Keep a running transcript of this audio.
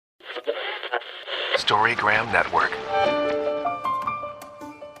Storygram Network.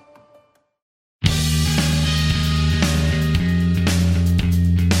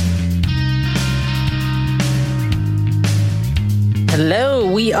 Hello,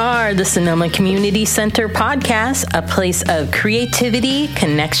 we are the Sonoma Community Center podcast, a place of creativity,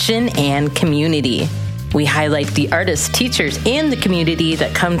 connection, and community. We highlight the artists, teachers, and the community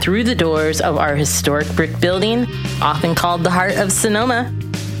that come through the doors of our historic brick building, often called the heart of Sonoma.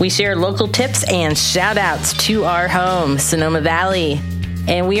 We share local tips and shout-outs to our home, Sonoma Valley.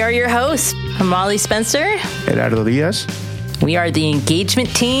 And we are your hosts, Molly Spencer. Gerardo Diaz. We are the engagement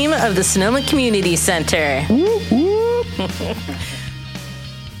team of the Sonoma Community Center. Whoop, whoop.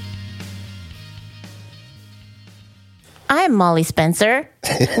 I'm Molly Spencer.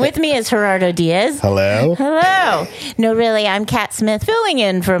 With me is Gerardo Diaz. Hello. Hello. No, really, I'm Kat Smith filling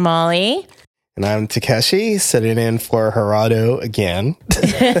in for Molly. And I'm Takeshi, sitting in for Gerardo again.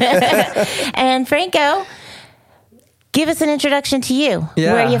 And Franco, give us an introduction to you.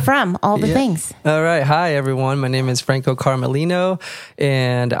 Yeah. Where are you from? All the things. All right. Hi, everyone. My name is Franco Caramelino,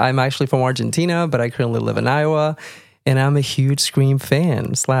 and I'm actually from Argentina, but I currently live in Iowa. And I'm a huge Scream fan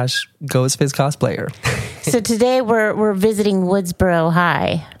 / Ghostface cosplayer. So today we're visiting Woodsboro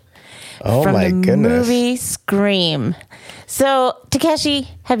High. Oh, from my the goodness. movie Scream. So, Takeshi,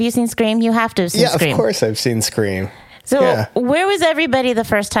 have you seen Scream? You have to have seen Scream. Yeah, of course I've seen Scream. So, yeah. Where was everybody the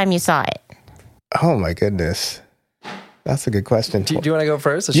first time you saw it? Oh, my goodness. That's a good question. Do you want to go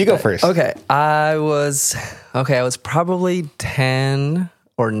first? You go first. Okay. I was probably 10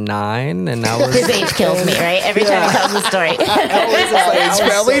 or 9, and I was... His age kills me, right? Every time he tells the story. It's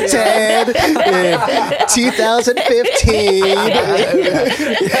probably 10 in 2015.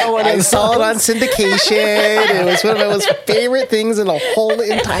 I saw it on syndication. It was one of my most favorite things in the whole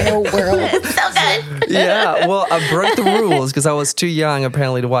entire world. So good. Yeah, well, I broke the rules because I was too young,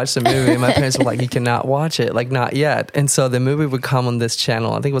 apparently, to watch the movie. And my parents were like, you cannot watch it, like, not yet. And so the movie would come on this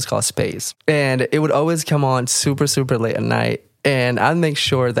channel. I think it was called Space. And it would always come on super, super late at night. And I'd make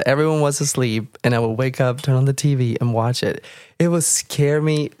sure that everyone was asleep, and I would wake up, turn on the TV, and watch it. It would scare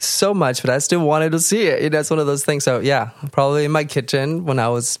me so much, but I still wanted to see it. That's one of those things. So, yeah, probably in my kitchen when I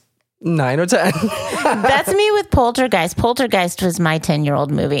was 9 or 10. That's me with Poltergeist. Poltergeist was my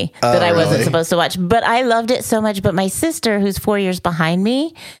 10-year-old movie that I wasn't supposed to watch. But I loved it so much. But my sister, who's 4 years behind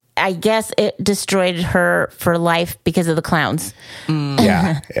me, I guess it destroyed her for life because of the clowns.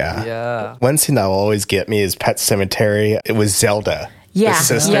 Yeah. One scene that will always get me is Pet Sematary. It was Zelda. Yeah. The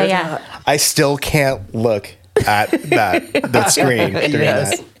sister. Yeah. I still can't look at that screen during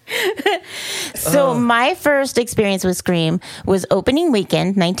that. So my first experience with Scream was opening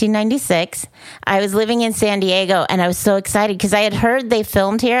weekend, 1996. I was living in San Diego, and I was so excited because I had heard they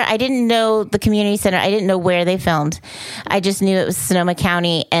filmed here. I didn't know the community center. I didn't know where they filmed. I just knew it was Sonoma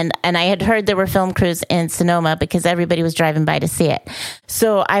County, and I had heard there were film crews in Sonoma because everybody was driving by to see it.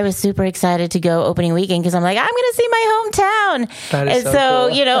 So I was super excited to go opening weekend because I'm like, I'm going to see my hometown. That is and so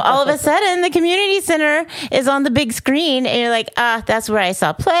cool. All of a sudden, the community center is on the big screen, and you're like, that's where I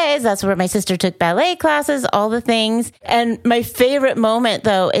saw plays. That's where my sister took ballet classes, all the things. And my favorite moment,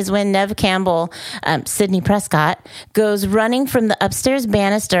 though, is when Neve Campbell, Sydney Prescott, goes running from the upstairs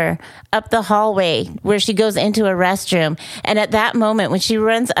banister up the hallway where she goes into a restroom. And at that moment, when she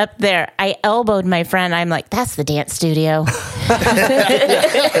runs up there, I elbowed my friend. I'm like, that's the dance studio.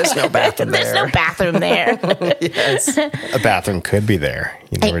 There's no bathroom there. There's no bathroom there. Yes. A bathroom could be there.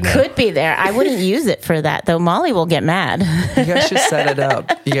 You never It know. could be there. I wouldn't use it for that, though. Molly will get mad. You guys should set it up.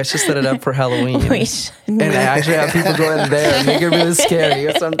 You guys should set it up for Halloween. We should. And I actually have people go in there and make it really scary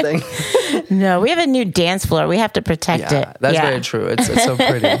or something. No, we have a new dance floor. We have to protect it. That's very true. It's so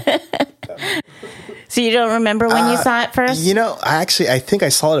pretty. So you don't remember when you saw it first? I think I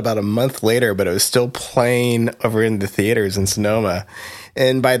saw it about a month later, but it was still playing over in the theaters in Sonoma.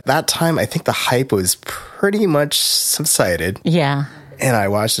 And by that time, I think the hype was pretty much subsided. Yeah. And I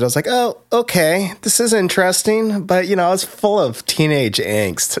watched it. I was like, oh, okay, this is interesting. But, I was full of teenage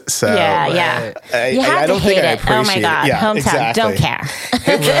angst. So Yeah. I don't think I appreciate it. Oh, my God. Yeah, Hometown. exactly. Don't care.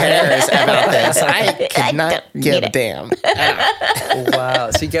 Who cares about this? I could not give a damn. Wow.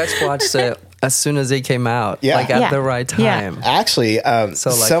 So you guys watched it as soon as it came out. Yeah. Like at the right time. Yeah. Actually,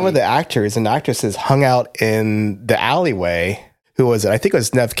 some of the actors and actresses hung out in the alleyway. Who was it? I think it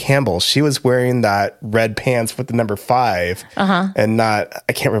was Neve Campbell. She was wearing that red pants with the number 5. And not,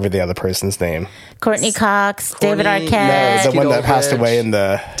 I can't remember the other person's name. Courtney Cox, David Courtney- Arquette. No, the one that passed away in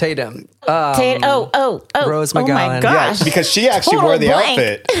the... Tatum. Rose Rose McGowan. Oh, my gosh. Yeah, because she actually Total wore the blank.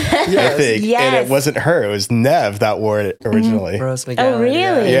 outfit, I think. Yes. And it wasn't her. It was Neve that wore it originally. Rose McGowan. Oh,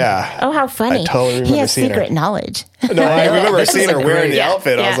 really? Yeah. Oh, how funny. I totally He remember has seeing her. secret knowledge. No, I remember This is seeing her a wearing great- the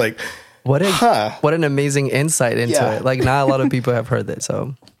outfit. I was Yeah. like, What an amazing insight into it. Like, not a lot of people have heard that,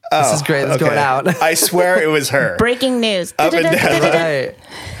 so this is great. It's going out. I swear it was her. Breaking news. Up and down. Right.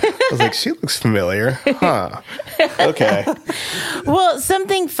 I was like, she looks familiar. Huh. Okay. Well,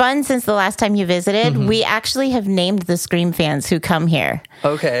 something fun since the last time you visited, we actually have named the Scream fans who come here.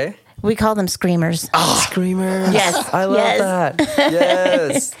 Okay. We call them Screamers. Oh, Screamers. Yes. I love that.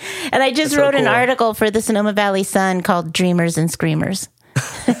 Yes. And I just wrote an article for the Sonoma Valley Sun called Dreamers and Screamers.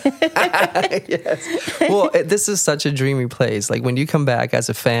 Yes. Well, this is such a dreamy place. Like, when you come back as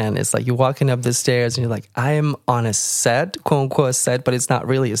a fan, it's like you're walking up the stairs and you're like, I am on a set, quote unquote set, but it's not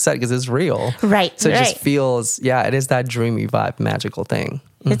really a set because it's real. Right. So it just feels, it is that dreamy vibe, magical thing.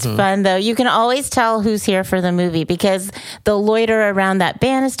 It's fun, though. You can always tell who's here for the movie because they'll loiter around that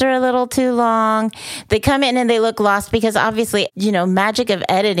banister a little too long. They come in and they look lost because obviously, magic of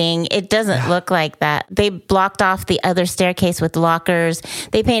editing, it doesn't look like that. They blocked off the other staircase with lockers.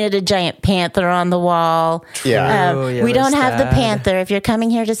 They painted a giant panther on the wall. Yeah. We don't have the panther. If you're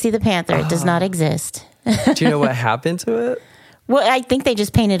coming here to see the panther, it does not exist. Do you know what happened to it? Well, I think they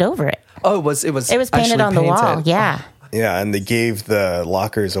just painted over it. Oh, it was painted on the wall. Yeah. Yeah, and they gave the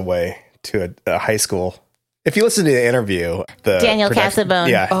lockers away to a high school. If you listen to the interview, Daniel Casabonne.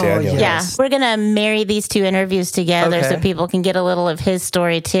 Yeah, Daniel. Yes. Yeah, we're going to marry these two interviews together so people can get a little of his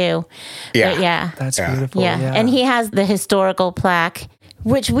story too. Yeah. But yeah. That's beautiful. Yeah. And he has the historical plaque,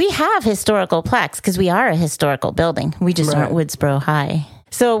 which we have historical plaques because we are a historical building. We just aren't Woodsboro High.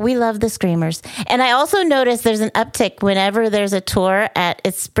 So we love the Screamers. And I also noticed there's an uptick whenever there's a tour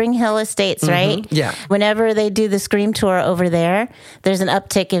it's Spring Hill Estates, right? Yeah. Whenever they do the Scream tour over there, there's an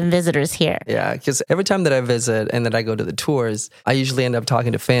uptick in visitors here. Yeah, because every time that I visit and that I go to the tours, I usually end up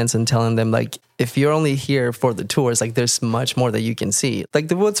talking to fans and telling them, like, if you're only here for the tours, like, there's much more that you can see. Like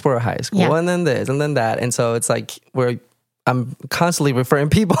the Woodsboro High School, and then this, and then that. And so it's like I'm constantly referring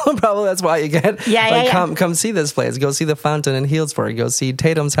people. Probably that's why you get come see this place. Go see the fountain in Healdsburg. Go see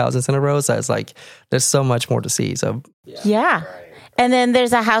Tatum's house in Santa Rosa. It's like there's so much more to see. So yeah. And then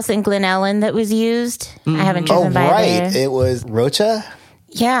there's a house in Glen Ellen that was used. I haven't driven by there. It was Rocha.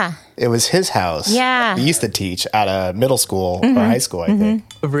 Yeah. It was his house. Yeah. He used to teach at a middle school or high school, I think.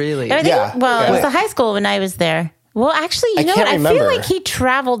 Really? It was the high school when I was there. Well, actually, you know what? I feel like he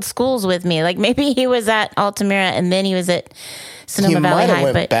traveled schools with me. Like maybe he was at Altamira and then he was at Sonoma Valley High. He might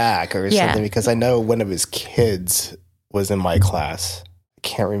have went back or something because I know one of his kids was in my class. I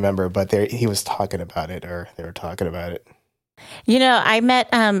can't remember, but he was talking about it or they were talking about it. I met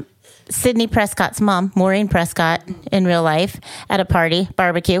Sydney Prescott's mom, Maureen Prescott, in real life at a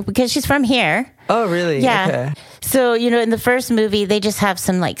barbecue, because she's from here. Oh, really? Yeah. Okay. So, in the first movie, they just have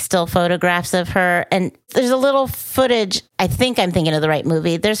some still photographs of her. And there's a little footage. I think I'm thinking of the right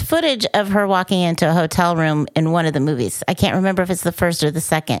movie. There's footage of her walking into a hotel room in one of the movies. I can't remember if it's the first or the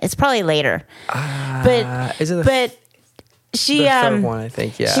second. It's probably later. She the third one, I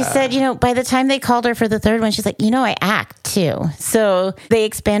think, yeah. She said, by the time they called her for the third one, she's like, I act too. So they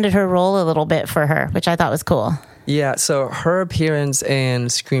expanded her role a little bit for her, which I thought was cool. Yeah, so her appearance in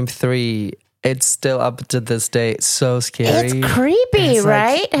Scream 3, it's still up to this day. It's so scary. It's creepy,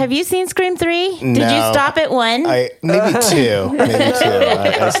 right? Have you seen Scream 3? Did you stop at 1? Maybe 2. I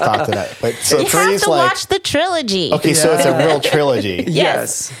stopped at that. But so you have to watch the trilogy. Okay, so it's a real trilogy.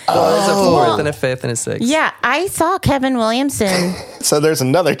 Yes. Well, there's a 4th and a 5th and a 6th. Yeah, I saw Kevin Williamson. So there's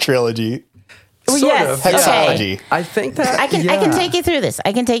another trilogy. Sort of. Hexology. Okay. I think that I can take you through this.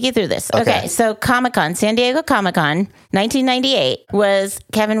 Okay, so Comic-Con, San Diego Comic-Con, 1998 was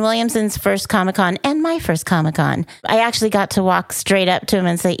Kevin Williamson's first Comic-Con and my first Comic-Con. I actually got to walk straight up to him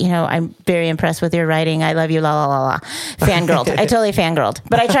and say, I'm very impressed with your writing. I love you, la la la la. Fangirled. I totally fangirled.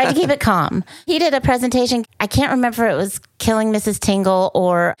 But I tried to keep it calm. He did a presentation. I can't remember if it was Killing Mrs. Tingle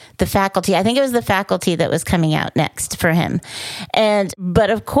or The Faculty. I think it was The Faculty that was coming out next for him. But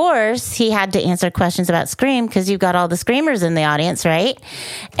of course, he had to answer questions about Scream because you've got all the Screamers in the audience, right?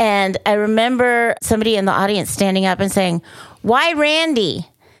 And I remember somebody in the audience standing up and saying, "Why Randy?"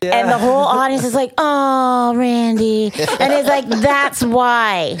 Yeah. And the whole audience is like, "Oh, Randy." And it's like, that's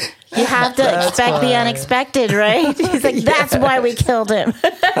why. You have to expect the unexpected, right? He's like, that's why we killed him.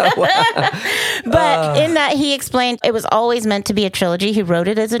 But in that, he explained it was always meant to be a trilogy. He wrote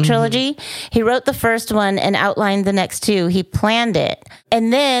it as a trilogy. He wrote the first one and outlined the next 2. He planned it.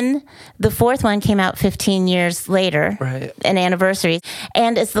 And then the 4th one came out 15 years later, an anniversary.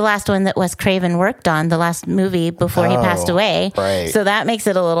 And it's the last one that Wes Craven worked on, the last movie before he passed away. Right. So that makes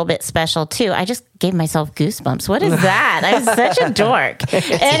it a little bit special, too. I just gave myself goosebumps. What is that? I was such a dork.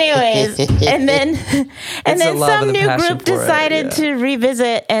 Anyways, and then some new group decided to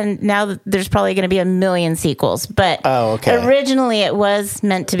revisit, and now there's probably going to be a million sequels. But originally it was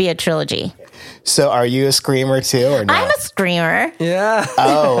meant to be a trilogy. So are you a screamer too, or no? I'm a screamer. Yeah.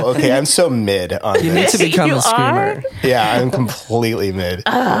 Oh, okay. I'm so mid on this. You need to become a screamer. Yeah, I'm completely mid.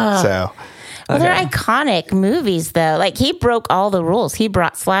 So... Well, they're iconic movies, though. Like, he broke all the rules. He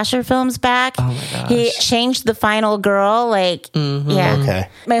brought slasher films back. Oh, my gosh. He changed the final girl. Like, yeah. Okay.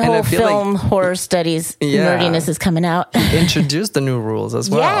 My whole film horror studies nerdiness is coming out. He introduced the new rules as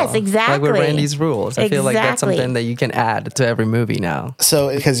well. Yes, exactly. Like with Randy's rules. I feel like that's something that you can add to every movie now.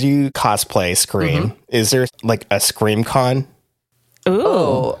 So, because you cosplay Scream, is there like a Scream con? Ooh.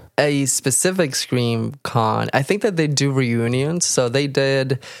 Oh, a specific Scream con. I think that they do reunions. So they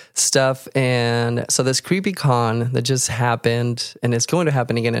did stuff, and so this creepy con that just happened, and it's going to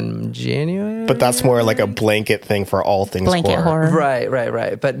happen again in January. But that's more like a blanket thing for all things horror.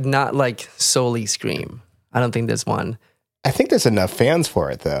 Right. But not like solely Scream. I don't think there's one. I think there's enough fans for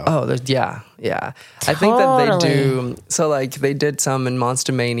it, though. Oh, yeah. I think that they do. So like they did some in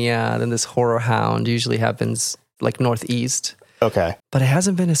Monster Mania, then this Horror Hound usually happens like Northeast. Okay. But it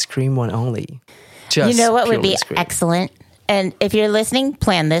hasn't been a Scream one only. You know what would be excellent? And if you're listening,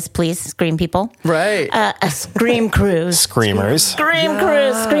 plan this, please, Scream people. Right. A Scream cruise. Screamers.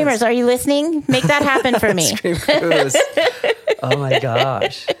 Cruise. Screamers, are you listening? Make that happen for me. Scream cruise. Oh my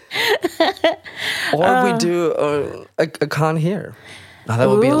gosh. Or we do a con here. Oh, that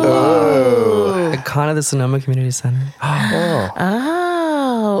would be a lot. A con at the Sonoma Community Center.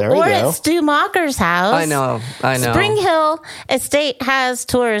 There we or go. at Stu Mocker's house. I know. Spring Hill Estate has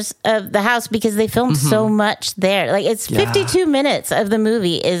tours of the house because they filmed so much there. Like, it's 52 minutes of the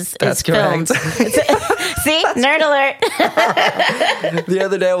movie is filmed. See? Nerd alert. The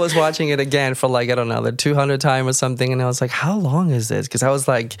other day I was watching it again for like, I don't know, the 200th time or something. And I was like, how long is this? Because I was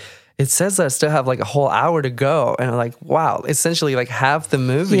like, it says that I still have like a whole hour to go. And I'm like, wow, essentially like half the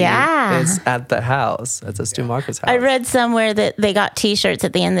movie is at the house. That's a Stu Marker's house. I read somewhere that they got t-shirts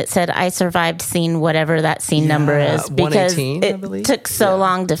at the end that said, I survived scene whatever that scene number is. Because it took so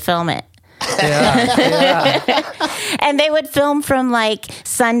long to film it. And they would film from like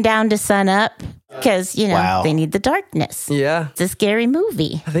sundown to sun up. Because, they need the darkness. Yeah. It's a scary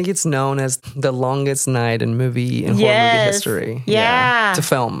movie. I think it's known as the longest night in horror movie history. Yeah. To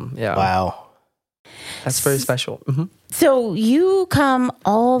film. Yeah. Wow. That's very special. So you come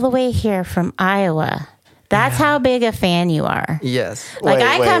all the way here from Iowa. That's how big a fan you are. Yes.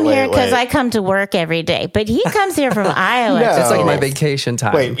 I come here because I come to work every day, but he comes here from Iowa. No. It's like my vacation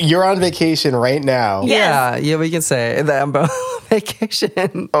time. Wait, you're on vacation right now? Yeah, we can say that I'm on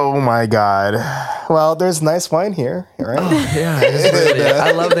vacation. Oh my God. Well, there's nice wine here, right? Oh, yeah. Really,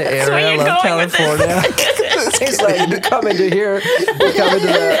 I love the area. I love California. It's like, you come into here, you come into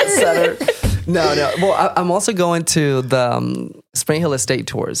the center. No. Well, I'm also going to the Spring Hill Estate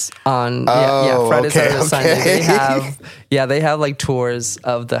tours on Friday, Saturday, Sunday. They have like tours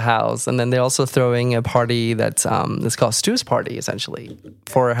of the house, and then they're also throwing a party that's called Stu's Party, essentially,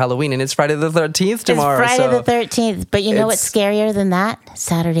 for Halloween, and it's Friday the 13th tomorrow. It's Friday the 13th, but you know what's scarier than that?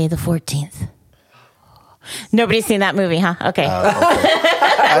 Saturday the 14th. Nobody's seen that movie, huh? Okay.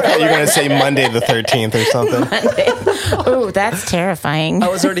 I thought you were going to say Monday the 13th or something. Ooh, that's terrifying. I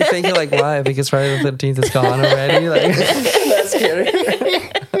was already thinking, like, why? Because Friday the 13th is gone already? Like, that's scary.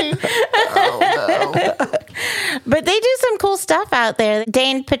 Oh, no. But they do some cool stuff out there.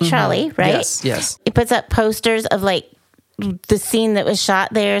 Dane Petrelli, right? Yes. He puts up posters of, like, the scene that was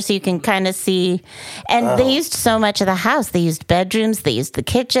shot there, so you can kind of see. And they used so much of the house. They used bedrooms, they used the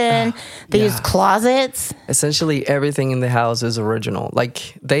kitchen, they used closets. Essentially everything in the house is original.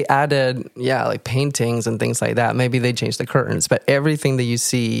 Like, they added like paintings and things like that. Maybe they changed the curtains, but everything that you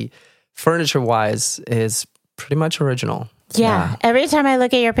see furniture wise is pretty much original. Yeah. Every time I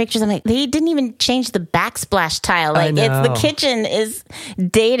look at your pictures, I'm like, they didn't even change the backsplash tile. Like, it's the kitchen is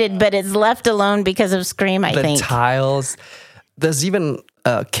dated, but it's left alone because of Scream, I think. The tiles. There's even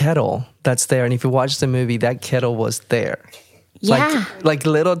a kettle that's there. And if you watch the movie, that kettle was there. Yeah. Like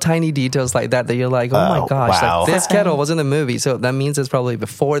little tiny details like that you're like, oh my gosh, wow. like this kettle was in the movie. So that means it's probably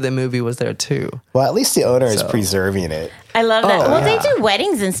before the movie was there too. Well, at least the owner is preserving it. I love that. They do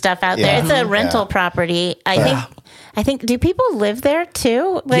weddings and stuff out there. It's a rental property. I think, do people live there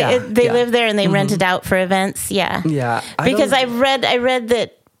too? Like, they live there and they rent it out for events. Yeah. Yeah. Because I read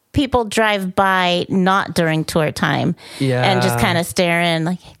that people drive by not during tour time and just kind of stare in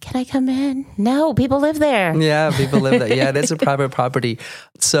like, can I come in? No, people live there. Yeah, people live there. Yeah, it's a private property.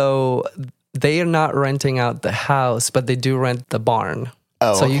 So they are not renting out the house, but they do rent the barn.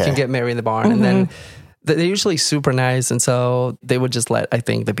 So you okay. can get married in the barn. And then they're usually super nice. And so they would just let, I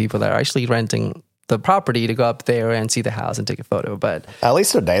think, the people that are actually renting the property to go up there and see the house and take a photo. But At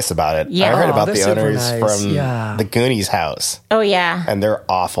least they're nice about it. Yeah. I heard about they're the super owners nice. from the Goonies house, Oh, yeah. and they're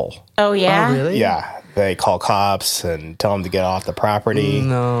awful. Oh, yeah. oh, really? Yeah, they call cops and tell them to get off the property.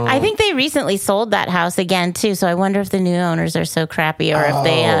 No. I think they recently sold that house again, too. So I wonder if the new owners are so crappy or if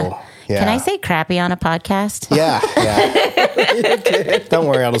they... yeah. Can I say crappy on a podcast? Yeah, yeah. Don't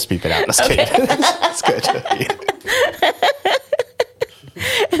worry, I'll just beep it out. Just kidding. It's good.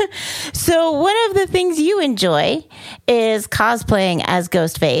 So one of the things you enjoy is cosplaying as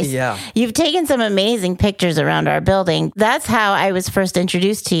Ghostface. Yeah. You've taken some amazing pictures around our building. That's how I was first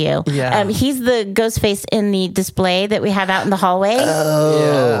introduced to you. Yeah. He's the Ghostface in the display that we have out in the hallway.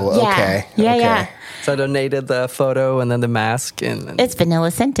 Oh, yeah. okay. Yeah, okay. yeah. So I donated the photo and then the mask. And It's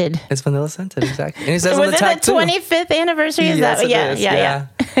vanilla scented. it's vanilla scented, exactly. And he says on Was the it tag the too. 25th anniversary? Is Yes, that? it Yeah, is,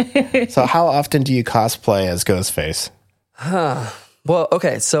 yeah. So how often do you cosplay as Ghostface? Well,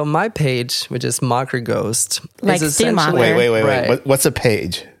 okay. So my page, which is Mocker Ghost, Like is Stu Mocker. essentially... Wait. Right. What's a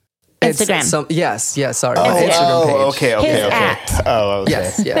page? It's Instagram. yes, sorry. Oh, Instagram page. okay. His at. Oh, okay.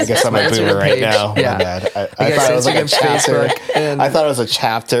 Yes. I guess I'm My a boomer Instagram right page. now. Yeah. My bad. I guess thought it was like a Instagram, chapter. Facebook, and- I thought it was a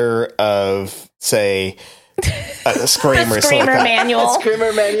chapter of, say, a Scream The or something Screamer like that. manual.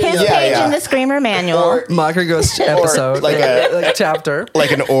 Screamer manual. His Yeah, page yeah. in the Screamer manual. Mocker Ghost episode, like a- chapter.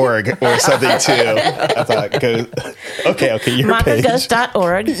 Like an org or something, too. I thought, okay, your page.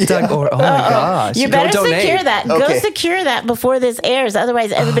 Mockerghost.org. Oh my gosh! You Go better donate. secure that. Go Okay. secure that before this airs.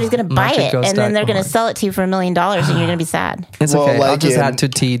 Otherwise, everybody's going to buy it, and then they're going to Mockerghost.org. sell it to you for $1 million, and you're going to be sad. It's Well, okay. I'll like just in- add to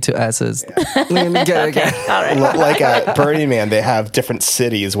T to S's. Get it. All right. Like at Burning Man, they have different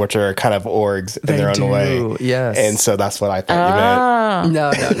cities which are kind of orgs in They their own do, way. yes. And so that's what I thought you meant.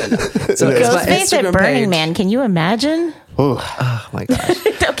 No. So it's my Ghostface at Instagram Burning page. Man. Can you imagine? Ooh, Oh my gosh.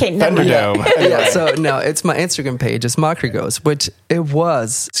 Okay, never mind. Thunderdome. Yeah, so no, it's my Instagram page. It's Mocker Ghost, which it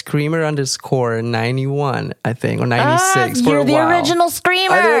was Screamer_91, I think, or 96 for You're a the while. original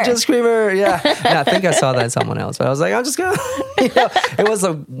Screamer. I'm the original Screamer, yeah. No, I think I saw that in someone else, but I was like, I'm just gonna, it was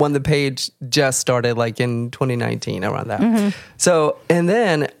when the page just started, like in 2019, around that. So, and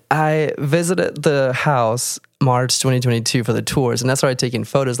then I visited the house March 2022 for the tours, and that's where I taken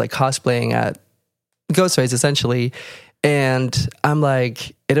photos, like cosplaying at Ghostface, essentially. And I'm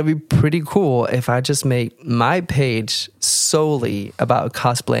like, it'll be pretty cool if I just make my page solely about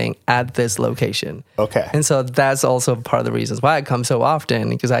cosplaying at this location. Okay. And so that's also part of the reasons why I come so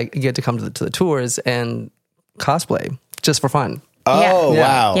often, because I get to come to the tours and cosplay just for fun. Oh, Yeah.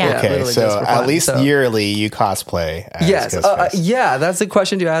 wow. Yeah. Okay, Literally so just for at fun, least so. yearly you cosplay as Yes. Ghostface. Yeah, that's the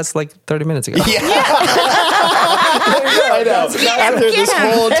question you asked like 30 minutes ago. I know. After this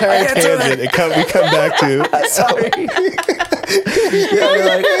whole entire tangent, we come back to... Sorry. Yeah, you're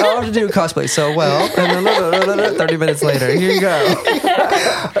like, I want to do cosplay. So, well, 30 minutes later, here you go.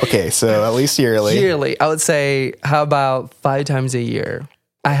 Okay, so at least yearly. Yearly, I would say, how about 5 times a year?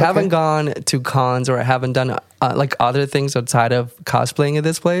 I haven't gone to cons, or I haven't done like other things outside of cosplaying at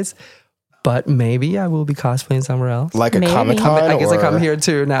this place, but maybe I will be cosplaying somewhere else. Like a Maybe. Comic-Con? I guess I or- come here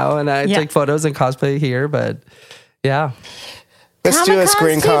too now, and I take photos and cosplay here, but yeah. Let's do a Comic-Con's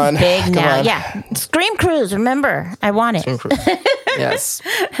Screen too Con. big Come now. on. Yeah. Scream Cruise, remember. I want it. Yes.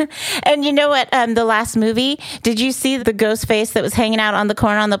 And you know what? The last movie, did you see the ghost face that was hanging out on the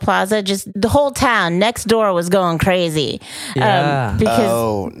corner on the plaza? Just the whole town next door was going crazy. Yeah.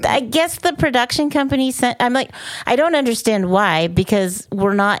 Because I guess the production company sent, I'm like, I don't understand why, because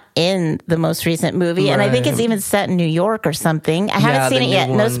we're not in the most recent movie. And I think it's Right. even set in New York or something. I Yeah, haven't seen the it new yet.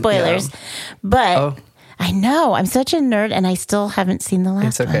 No one, spoilers. yeah. But Oh. I know. I'm such a nerd and I still haven't seen the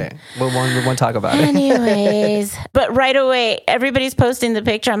last It's okay. We won't talk about it. Anyways, but right away, everybody's posting the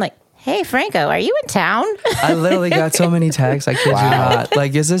picture. I'm like, hey, Franco, are you in town? I literally got so many texts. I kid you not.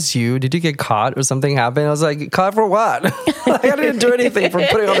 Like, is this you? Did you get caught or something happened? I was like, caught for what? Like, I didn't do anything for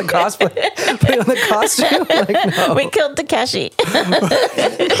putting on the cosplay, putting on the costume. Like, no. We killed Takeshi.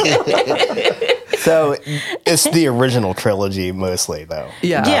 So it's the original trilogy mostly, though.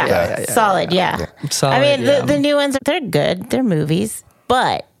 Yeah. Solid, yeah. Solid, I mean, yeah. the new ones, they're good. They're movies.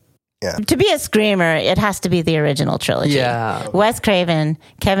 But Yeah. to be a screamer, it has to be the original trilogy. Yeah. Wes Craven,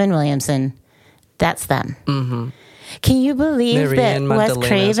 Kevin Williamson, that's them. Mm-hmm. Can you believe Marianne that Wes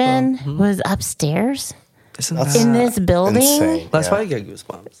Magdalena as well. Craven was upstairs Isn't That's that, in this building? Insane. that's yeah. why I get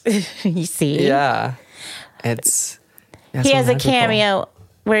goosebumps. You see? Yeah. It's. He has a cameo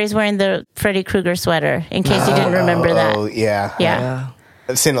where he's wearing the Freddy Krueger sweater, in case you didn't remember that. Oh, yeah. Yeah. Yeah.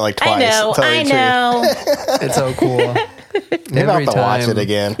 I've seen it like twice. I know, to tell you I the truth. know. It's so cool. Maybe I'll have to watch it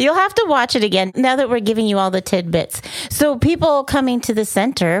again. You'll have to watch it again now that we're giving you all the tidbits. So people coming to the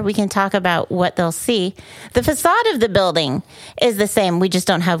center, we can talk about what they'll see. The facade of the building is the same. We just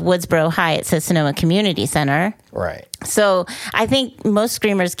don't have Woodsboro High. It says Sonoma Community Center. Right. So I think most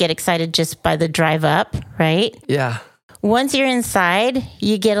screamers get excited just by the drive up, right? Yeah. Once you're inside,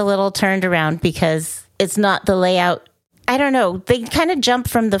 you get a little turned around because it's not the layout. I don't know. They kind of jump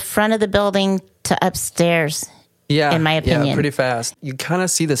from the front of the building to upstairs. Yeah, in my opinion. Yeah, pretty fast. You kind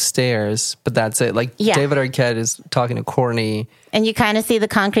of see the stairs, but that's it. Like David Arquette is talking to Courtney. And you kind of see the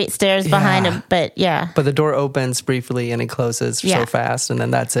concrete stairs behind him, but But the door opens briefly and it closes so fast, and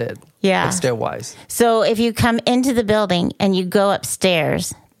then that's it. Yeah. Like stair-wise. So if you come into the building and you go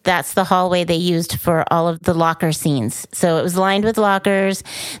upstairs, that's the hallway they used for all of the locker scenes. So it was lined with lockers.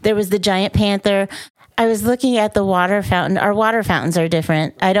 There was the giant panther. I was looking at the water fountain. Our water fountains are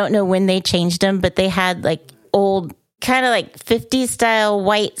different. I don't know when they changed them, but they had like old, kind of like 50s style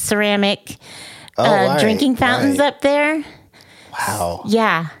white ceramic drinking fountains up there. Wow.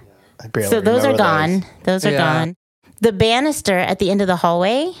 Yeah. So those are gone. Those are gone. The banister at the end of the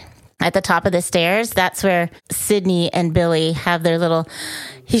hallway, at the top of the stairs, that's where Sydney and Billy have their little...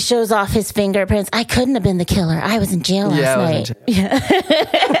 He shows off his fingerprints. I couldn't have been the killer. I was in jail last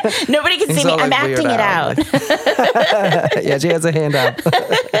night. Nobody can see me. I'm acting it out. Yeah, she has a hand up.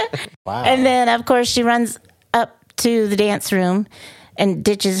 Wow. And then, of course, she runs up to the dance room and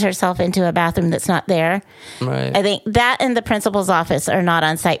ditches herself into a bathroom that's not there. Right. I think that and the principal's office are not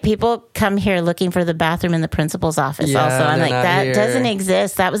on site. People come here looking for the bathroom in the principal's office also. I'm like, that doesn't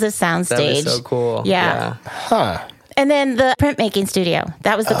exist. That was a soundstage. That was so cool. Yeah. Huh. And then the printmaking studio.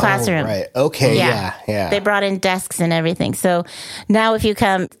 That was the classroom. Right. Okay. Yeah. They brought in desks and everything. So now if you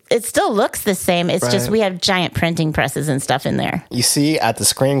come, it still looks the same. It's just we have giant printing presses and stuff in there. You see, at the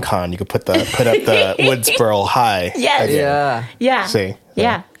Screen Con, you could put up the Woodsboro High. Yes. Yeah. See?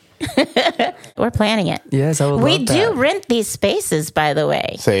 Yeah. We're planning it. Yes, I would love We that. do rent these spaces, by the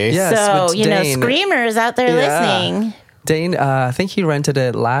way. See? Yes, So, with you know, Dane. screamers out there listening. Dane, I think he rented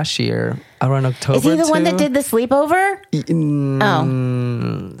it last year around October. Is he the one that did the sleepover?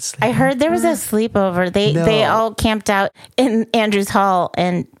 I heard there was a sleepover. They all camped out in Andrews Hall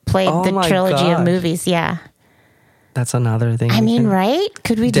and played the trilogy of movies. Yeah. That's another thing. I mean, right?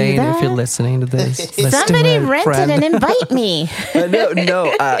 Could we Dane, do that? if you're listening to this, let's Somebody do it, rent friend. it and invite me.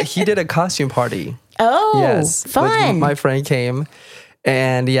 No. He did a costume party. Oh, Yes. fun. My friend came.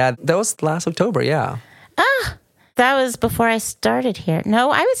 And that was last October. Yeah. That was before I started here.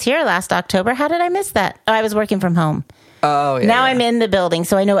 No, I was here last October. How did I miss that? Oh, I was working from home. Oh, yeah. Now I'm in the building,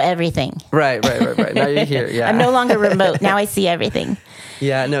 so I know everything. Right. Now you're here. Yeah. I'm no longer remote. Now I see everything.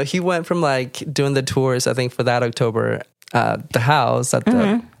 Yeah, no, he went from like doing the tours, I think for that October, the house at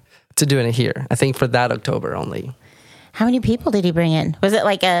the, to doing it here. I think for that October only. How many people did he bring in? Was it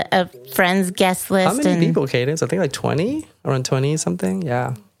like a friend's guest list? How many people, Cadence? I think like 20, around 20 something.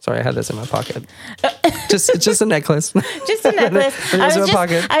 Yeah. Sorry, I had this in my pocket. Just a necklace. Just a necklace.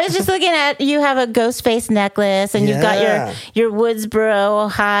 I was just looking at, you have a Ghostface necklace and you've got your Woodsboro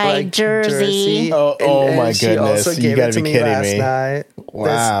High jersey. Oh my she goodness. also You gave gotta it to be me kidding last me. night.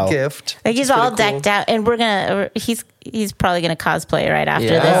 Wow. This gift. Like he's all decked out, and he's probably going to cosplay right after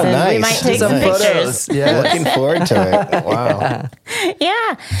this. Oh, And nice. we might take Some some photos. pictures. Yeah. Looking forward to it. Wow.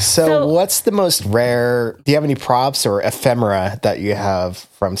 Yeah. So what's the most rare? Do you have any props or ephemera that you have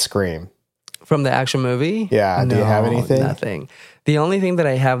from Scream? From the action movie? Yeah. Do you have anything? Nothing. The only thing that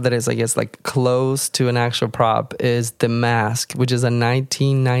I have that is, I guess, like close to an actual prop is the mask, which is a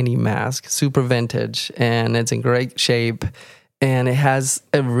 1990 mask, super vintage, and it's in great shape. And it has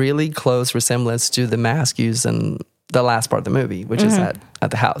a really close resemblance to the mask used in the last part of the movie, which is at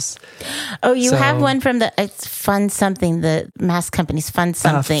the house. Oh, you have one from it's Fun Something, the mask company's Fun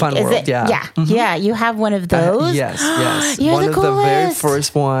Something. Fun is World, it? yeah. Yeah. Yeah. You have one of those? Yes. You're one the of the very coolest.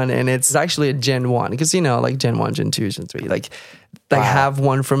 first one, and it's actually a Gen 1, because, like Gen 1, Gen 2, Gen 3, like they have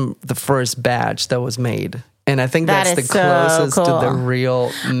one from the first batch that was made. And I think That that's the is so closest cool. to the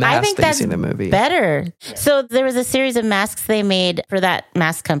real I mask think that you that's see in the movie. better. So there was a series of masks they made for that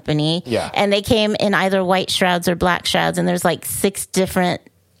mask company. Yeah. And they came in either white shrouds or black shrouds. And there's like 6 different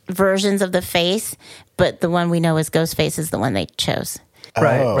versions of the face. But the one we know as Ghostface is the one they chose.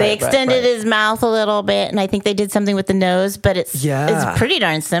 Right. They extended his mouth a little bit. And I think they did something with the nose. But it's pretty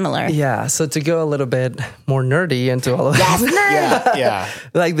darn similar. Yeah, so to go a little bit more nerdy into all of this. Yeah.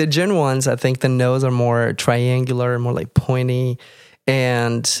 Like the Gen 1s, I think the nose are more triangular, more like pointy.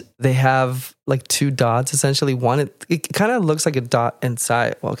 And they have like 2 dots essentially. One, it kind of looks like a dot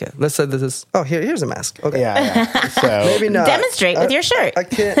inside. Well, okay, let's say this is. Oh, here's a mask. Okay, Yeah. So maybe not. Demonstrate with your shirt. I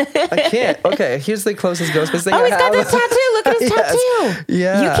can't. Okay, here's the closest Ghostface thing. Oh, I he's got have. this tattoo. Look at his tattoo.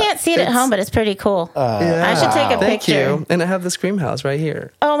 Yeah, You can't see it at home, but it's pretty cool. I should take a Thank picture. you. And I have the Scream House right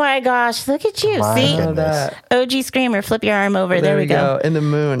here. Oh my gosh, look at you. My See? goodness. OG Screamer, flip your arm over. There we go. In the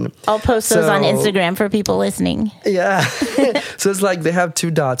moon. I'll post those on Instagram for people listening. Yeah. So it's like they have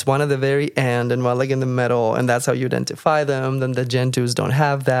 2 dots, one at the very end and one like in the middle, and that's how you identify them. Then the Gen 2s don't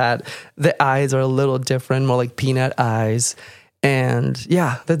have that. The eyes are a little different, more like peanut eyes. And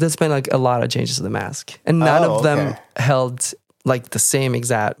yeah, there's been like a lot of changes to the mask. And none of them held like the same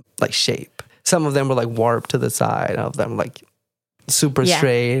exact like shape. Some of them were like warped to the side. Some of them like super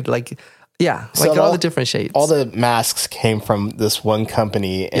straight. Like, yeah, like So all the different shades. All the masks came from this one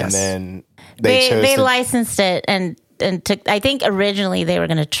company, and then They licensed it and took. I think originally they were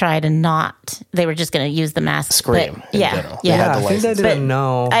going to try to not. They were just going to use the mask. Scream. But, yeah, general. yeah. Yeah, I think they didn't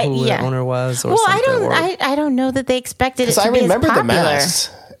know who the owner was or something. I don't know that they expected it to I be remember as the popular. masks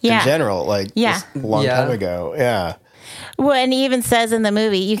in general, like just a long time ago. Yeah. Well, and he even says in the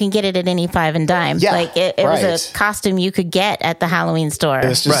movie, you can get it at any 5 and dime. Yeah, like it was a costume you could get at the Halloween store. It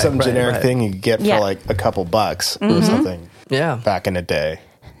was just some generic thing you could get for like a couple bucks or something. Yeah. Back in the day.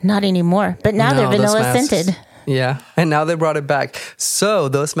 Not anymore, but now they're vanilla scented. Yeah, and now they brought it back. So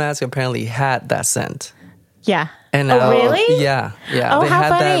those masks apparently had that scent. Yeah. And now, really? Yeah. Oh, they how had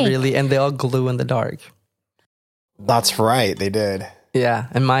funny. that really, and they all glue in the dark. That's right, they did. Yeah,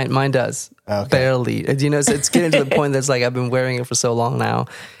 and mine does. Okay. Barely. You know, it's getting to the point that's like I've been wearing it for so long now,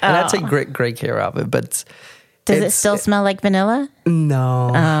 and I take great care of it. But does it still smell like vanilla?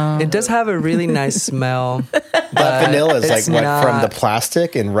 No, it does have a really nice smell. But vanilla is like what, not, from the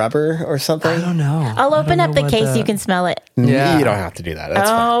plastic and rubber or something? I don't know. I'll open up the case. You can smell it. Yeah. You don't have to do that. That's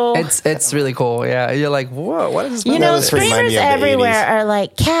fine. It's really cool. Yeah, you're like, whoa, what is this? You know, This remind screamers me of the everywhere 80s. are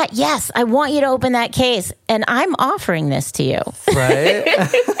like, Kat, yes, I want you to open that case, and I'm offering this to you. Right?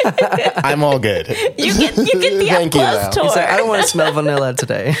 I'm all good. You get the up Thank you, close though. tour. He's like, I don't want to smell vanilla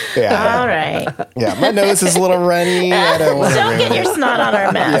today. Yeah. All right. Yeah, my nose is a little runny. I don't want Don't get your snot on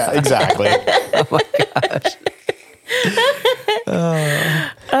our mask. Yeah, exactly.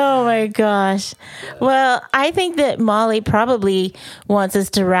 Oh my gosh. Well, I think that Molly probably wants us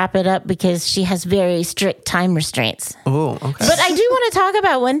to wrap it up because she has very strict time restraints. Oh, okay. But I do want to talk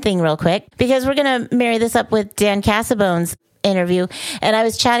about one thing real quick because we're going to marry this up with Dan Casabonne's interview. And I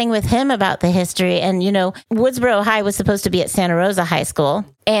was chatting with him about the history. And, you know, Woodsboro High was supposed to be at Santa Rosa High School,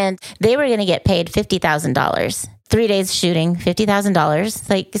 and they were going to get paid $50,000. 3 days shooting, $50,000.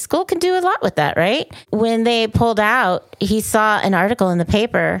 Like, the school can do a lot with that, right? When they pulled out, he saw an article in the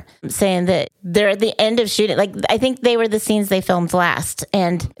paper saying that they're at the end of shooting. Like, I think they were the scenes they filmed last.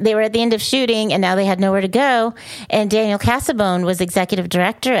 And they were at the end of shooting, and now they had nowhere to go. And Daniel Casabonne was executive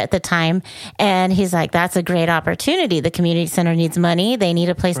director at the time. And he's like, that's a great opportunity. The community center needs money. They need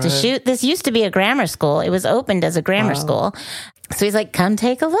a place to shoot. This used to be a grammar school. It was opened as a grammar school. So he's like, come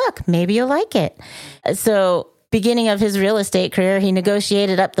take a look. Maybe you'll like it. So beginning of his real estate career, he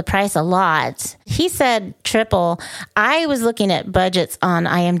negotiated up the price a lot. He said triple. I was looking at budgets on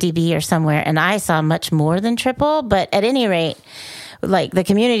IMDb or somewhere, and I saw much more than triple. But at any rate, like, the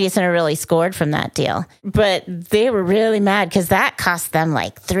community center really scored from that deal. But they were really mad because that cost them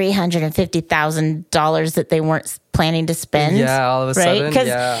like $350,000 that they weren't planning to spend. Yeah, all of a sudden,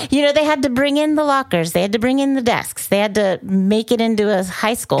 Because, you know, they had to bring in the lockers. They had to bring in the desks. They had to make it into a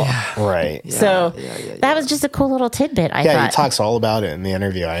high school. Yeah. Right. So that was just a cool little tidbit, I thought. He talks all about it in the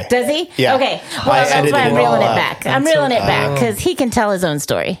interview. Does he? Yeah. Okay. Well, that's why I'm reeling it back. I'm reeling it back because he can tell his own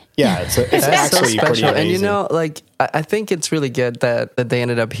story. Yeah, it's That's actually so pretty special. amazing. And you know, like, I think it's really good that they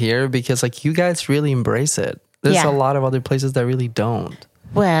ended up here because, like, you guys really embrace it. There's a lot of other places that really don't.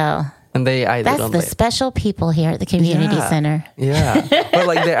 Well, And they either that's don't the special people here at the community center. Yeah. But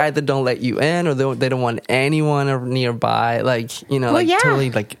like they either don't let you in or they don't want anyone nearby. Like, you know,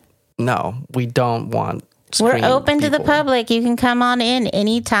 totally like, no, we don't want We're screen open to the people. public. You can come on in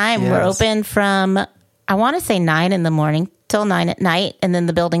anytime. Yes. We're open from, I want to say 9 in the morning till 9 at night, and then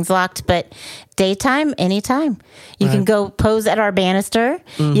the building's locked. But daytime, anytime. You can go pose at our banister.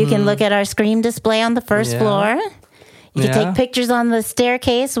 You can look at our Scream display on the first floor. You can take pictures on the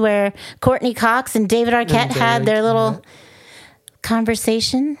staircase where Courtney Cox and David Arquette had their little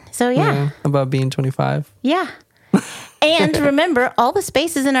conversation. So, About being 25. Yeah. And remember, all the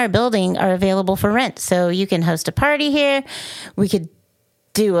spaces in our building are available for rent. So you can host a party here. We could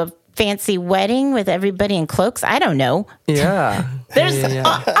do a fancy wedding with everybody in cloaks. I don't know. Yeah. There's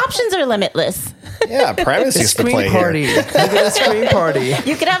options are limitless. Yeah, Primus used to play party. here. Look at a screen party.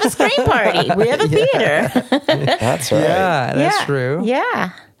 You could have a screen party. We have a theater. That's right. Yeah, that's true.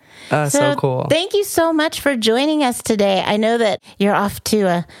 Yeah. So cool. Thank you so much for joining us today. I know that you're off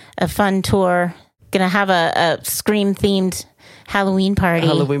to a fun tour. Going to have a Scream-themed Halloween party.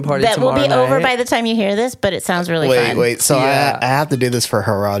 That will be over by the time you hear this, but it sounds really fun. Wait. So I have to do this for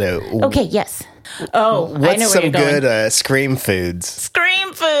Gerardo. Okay, yes. Oh, what's I know where some you're going. good Scream foods?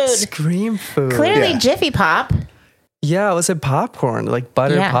 Scream food. Scream food. Clearly Jiffy Pop. Yeah, it was a popcorn, like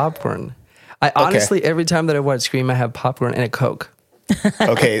buttered popcorn. I honestly, every time that I watch Scream, I have popcorn and a Coke.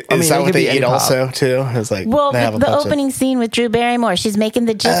 Okay, is that what they eat also too? It's like the opening scene with Drew Barrymore, she's making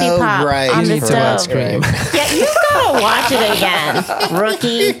the Jiffy Pop on the stove. Scream. Yeah, you gotta watch it again,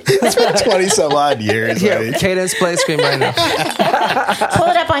 rookie. It's been 20 some odd years. Yeah, Right? Cadence, play Scream right now. Pull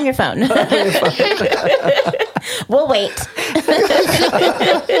it up on your phone. We'll wait.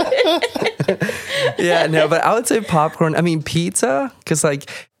 Yeah, no, but I would say popcorn. I mean, pizza, because like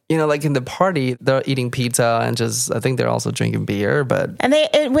in the party, they're eating pizza and I think they're also drinking beer, but... And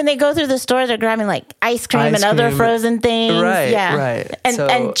when they go through the store, they're grabbing like ice cream and other frozen things. Right, yeah. right.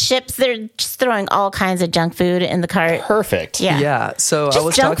 And chips, they're just throwing all kinds of junk food in the cart. Perfect. Yeah. Yeah, so just I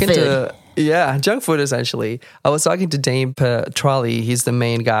was junk talking food. to... Yeah, junk food essentially. I was talking to Dane Trolley. He's the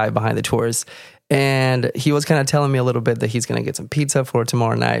main guy behind the tours. And he was kind of telling me a little bit that he's going to get some pizza for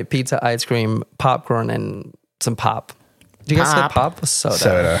tomorrow night. Pizza, ice cream, popcorn, and some pop. Do you guys say pop or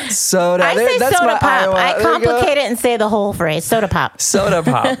soda? Soda. I say That's soda my pop. Iowa. I complicate it and say the whole phrase. Soda pop. Soda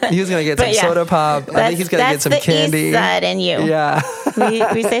pop. He was going to get some soda pop. I think he's going to get some candy. That's the east side in you.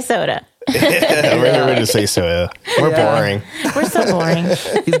 Yeah. We say soda. We're going to say soda. We're boring. We're so boring.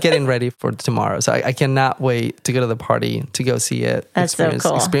 He's getting ready for tomorrow. So I cannot wait to go to the party, to go see it. That's so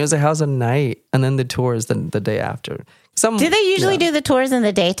cool. Experience the house at night and then the tours the day after. Do they usually do the tours in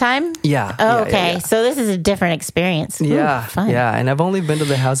the daytime? Yeah. Oh, okay. Yeah. So this is a different experience. Yeah. Ooh, fun. Yeah. And I've only been to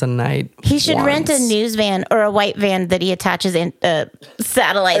the house at night. He should rent a news van or a white van that he attaches in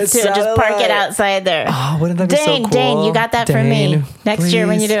satellites to and just park it outside there. Oh, wouldn't that be so cool? Dane, you got that from me. Next year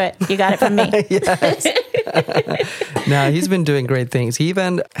when you do it, you got it from me. Yes. No, he's been doing great things. He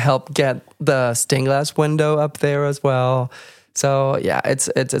even helped get the stained glass window up there as well. So yeah, it's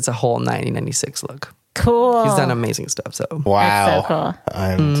a whole 1996 look. Cool. He's done amazing stuff. So wow, that's so cool.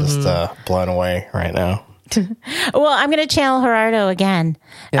 I'm just blown away right now. Well, I'm going to channel Gerardo again.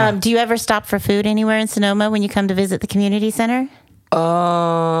 Yeah. Do you ever stop for food anywhere in Sonoma when you come to visit the community center?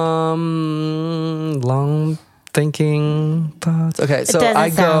 Long thinking thoughts. Okay, so doesn't I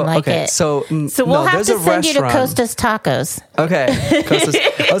go. sound like okay, it. so We'll have to send you to Costas Tacos. Okay, Costas.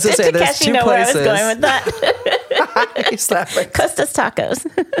 I was gonna say there's Takeshi two know places. where I was going with that. He's laughing. Costas Tacos.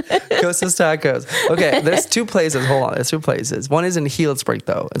 Costas Tacos. Okay, there's two places. Hold on, there's two places. One is in Healdsburg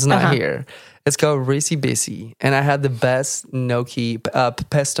though. It's not here. It's called Risi Bisi, and I had the best gnocchi,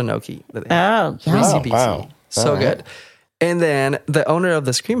 pesto gnocchi. Oh, yeah. Risi Bisi. Wow. So good. And then the owner of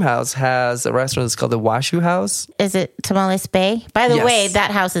the Scream House has a restaurant that's called the Washu House. Is it Tamales Bay? By the way,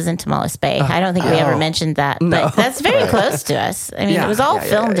 that house is in Tamales Bay. I don't think we ever mentioned that, but that's very close to us. I mean, it was all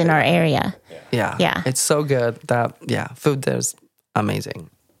filmed in our area. Yeah. Yeah. It's so good that, food there's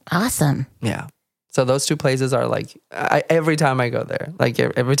amazing. Awesome. Yeah. So those two places are like, every time I go there, like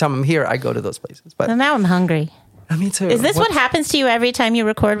every time I'm here, I go to those places. But Well, now I'm hungry. Me too. Is this what happens to you every time you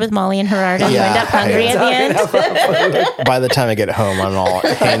record with Molly and Gerardo? You end up hungry at the end? By the time I get home, I'm all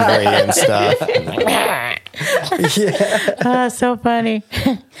angry and stuff. Oh, so funny.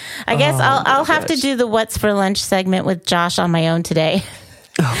 I guess I'll have to do the What's for Lunch segment with Josh on my own today.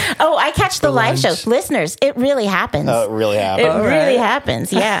 Oh, I catch the live show. Listeners, it really happens. Oh, it really happened. It really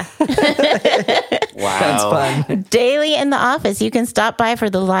happens, yeah. Wow. Sounds fun. Daily in the office, you can stop by for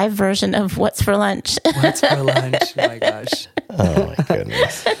the live version of What's for Lunch. What's for lunch? Oh my gosh. Oh, my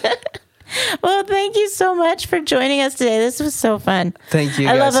goodness. Well, thank you so much for joining us today. This was so fun. Thank you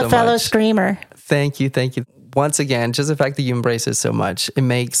I guys love a so fellow much. screamer. Thank you. Once again, just the fact that you embrace it so much, it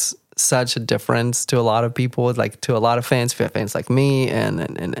makes such a difference to a lot of people, like to a lot of fans like me,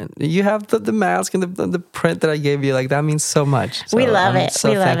 and you have the mask and the print that I gave you, like that means so much. So we love I'm it. So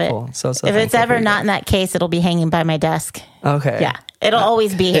we love thankful. it. So if it's thankful ever for you not guys. in that case, it'll be hanging by my desk. Okay. Yeah. It'll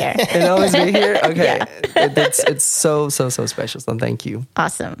always be here. It'll always be here. Okay. Yeah. It's so special. So thank you.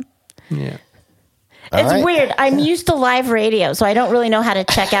 Awesome. Yeah. It's weird. I'm used to live radio, so I don't really know how to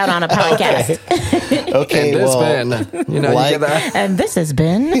check out on a podcast. Okay, And this well, been, you like- get that. And this has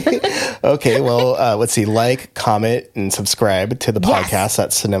been... okay, well, let's see. Like, comment, and subscribe to the Yes. podcast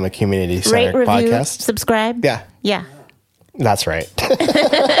at Sonoma Community Rate, Center review, podcast. subscribe. Yeah, Yeah. that's right.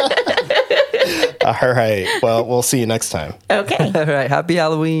 All right. Well, we'll see you next time. Okay. All right. Happy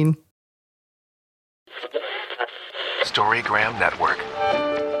Halloween. Storygram Network.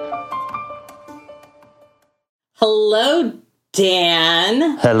 Hello,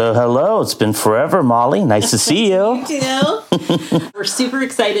 Dan. Hello. It's been forever, Molly. Nice to see you. We're super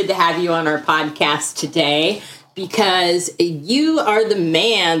excited to have you on our podcast today because you are the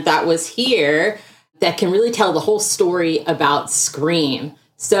man that was here that can really tell the whole story about Scream.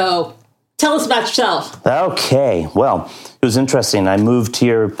 So tell us about yourself. Okay. Well, it was interesting. I moved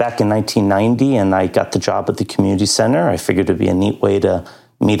here back in 1990 and I got the job at the community center. I figured it'd be a neat way to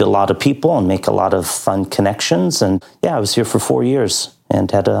meet a lot of people and make a lot of fun connections. And yeah, I was here for 4 years and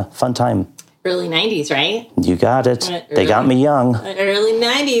had a fun time. Early 90s, right? You got it. They got me young. Early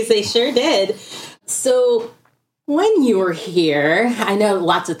 90s, they sure did. So when you were here, I know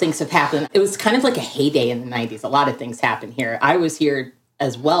lots of things have happened. It was kind of like a heyday in the 90s. A lot of things happened here. I was here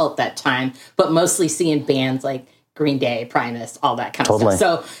as well at that time, but mostly seeing bands like Green Day, Primus, all that kind of stuff.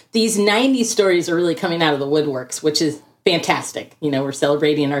 So these 90s stories are really coming out of the woodworks, which is fantastic. You know, we're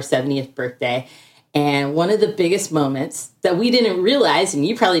celebrating our 70th birthday. And one of the biggest moments that we didn't realize, and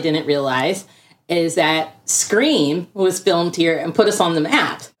you probably didn't realize, is that Scream was filmed here and put us on the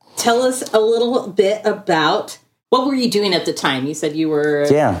map. Tell us a little bit about what were you doing at the time? You said you were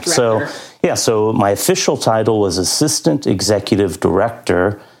director. So my official title was Assistant Executive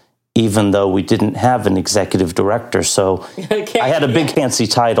Director, even though we didn't have an executive director. So I had a big fancy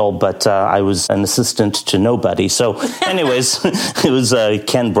title, but I was an assistant to nobody. So anyways, it was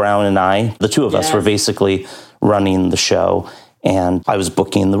Ken Brown and I. The two of us were basically running the show. And I was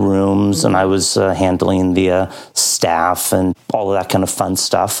booking the rooms and I was handling the staff and all of that kind of fun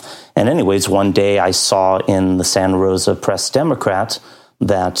stuff. And anyways, one day I saw in the Santa Rosa Press-Democrat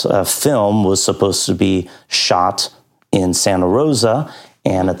that a film was supposed to be shot in Santa Rosa.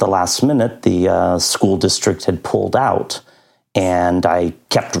 And at the last minute, the school district had pulled out. And I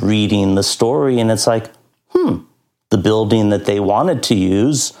kept reading the story, and it's like, the building that they wanted to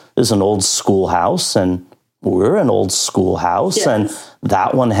use is an old schoolhouse, and we're an old schoolhouse, and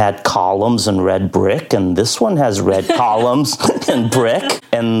that one had columns and red brick, and this one has red columns and brick.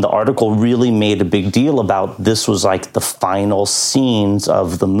 And the article really made a big deal about this was like the final scenes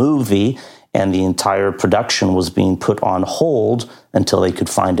of the movie, and the entire production was being put on hold until they could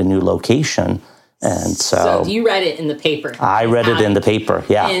find a new location. And so you read it in the paper. I read it in the paper,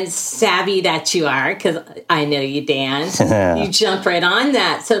 yeah. And savvy that you are, because I know you, Dan. You jumped right on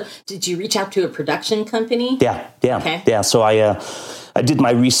that. So did you reach out to a production company? Yeah. Okay. Yeah, so I did my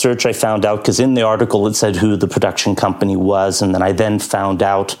research. I found out, because in the article it said who the production company was, and then I found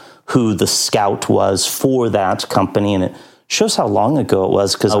out who the scout was for that company, and it shows how long ago it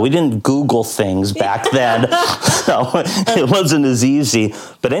was, because we didn't Google things back then, so it wasn't as easy.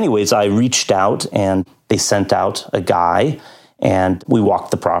 But anyways, I reached out, and they sent out a guy, and we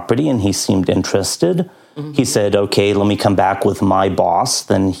walked the property, and he seemed interested. Mm-hmm. He said, okay, let me come back with my boss.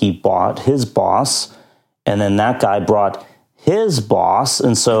 Then he brought his boss, and then that guy brought his boss.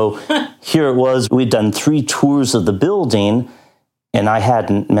 And so here it was. We'd done 3 tours of the building, and I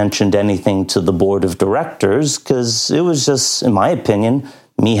hadn't mentioned anything to the board of directors because it was just, in my opinion,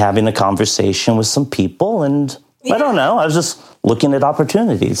 me having a conversation with some people. And I don't know, I was just looking at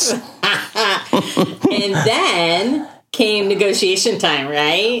opportunities. And then came negotiation time,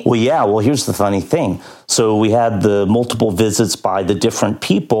 right? Well, yeah. Well, here's the funny thing. So we had the multiple visits by the different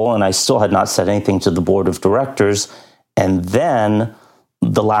people, and I still had not said anything to the board of directors. And then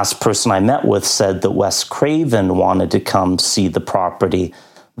the last person I met with said that Wes Craven wanted to come see the property.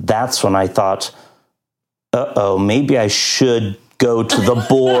 That's when I thought, maybe I should go to the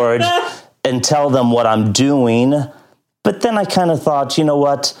board and tell them what I'm doing. But then I kind of thought, you know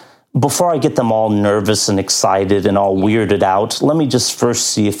what? Before I get them all nervous and excited and all weirded out, let me just first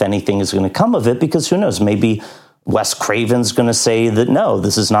see if anything is going to come of it, because who knows? Maybe Wes Craven's going to say that, no,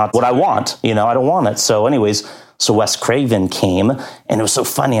 this is not what I want. I don't want it. So anyways, so Wes Craven came, and it was so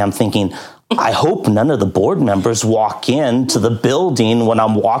funny. I'm thinking, I hope none of the board members walk into the building when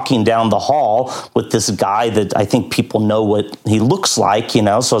I'm walking down the hall with this guy that I think people know what he looks like,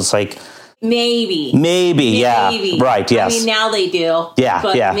 So it's like, Maybe, yeah. Right, yes. I mean, now they do. Yeah,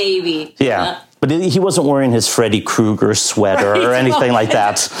 but yeah. Maybe. Yeah. But he wasn't wearing his Freddy Krueger sweater or anything like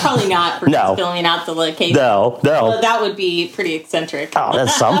that. Probably not for just filling out the location. No. Well, that would be pretty eccentric. Oh,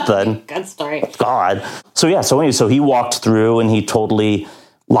 that's something. Good story. God. So he walked through and he totally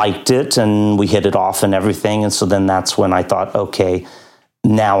liked it, and we hit it off and everything. And so then that's when I thought, okay,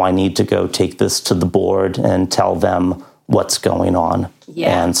 now I need to go take this to the board and tell them what's going on.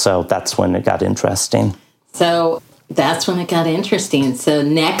 Yeah. And so that's when it got interesting. So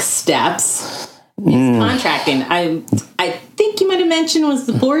next steps. contracting. I think you might have mentioned, was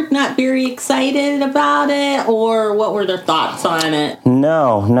the board not very excited about it, or what were their thoughts on it?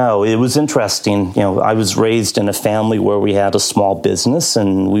 No, it was interesting. I was raised in a family where we had a small business,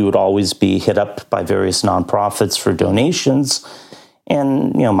 and we would always be hit up by various nonprofits for donations.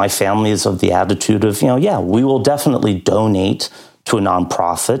 And, my family is of the attitude of, we will definitely donate to a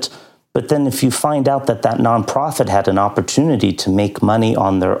nonprofit. But then if you find out that nonprofit had an opportunity to make money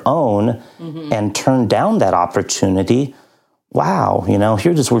on their own and turn down that opportunity, wow,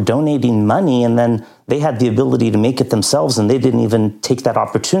 here it is, we're donating money, and then they had the ability to make it themselves and they didn't even take that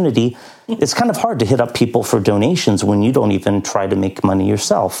opportunity. It's kind of hard to hit up people for donations when you don't even try to make money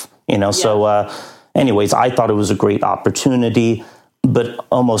yourself, So anyways, I thought it was a great opportunity, but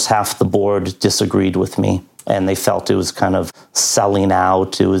almost half the board disagreed with me, and they felt it was kind of selling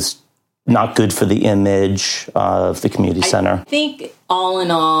out. It was not good for the image of the community center. I think all in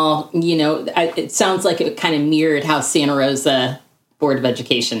all, it sounds like it kind of mirrored how Santa Rosa Board of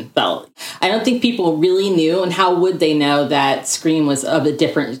Education felt. I don't think people really knew, and how would they know that Scream was of a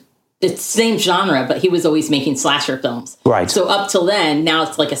different, it's the same genre, but he was always making slasher films. Right. So up till then, now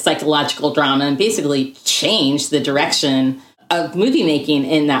it's like a psychological drama, and basically changed the direction of movie making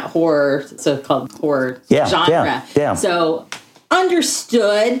in that horror, so-called horror genre. Yeah. So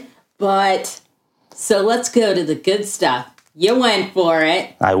understood. But so let's go to the good stuff. You went for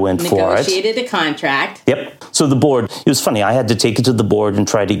it. I went for it. Negotiated a contract. Yep. So the board, it was funny. I had to take it to the board and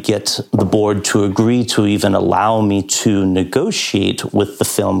try to get the board to agree to even allow me to negotiate with the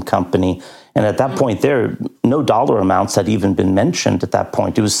film company. And at that point no dollar amounts had even been mentioned at that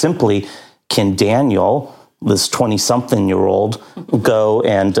point. It was simply, can Daniel, this 20-something-year-old, go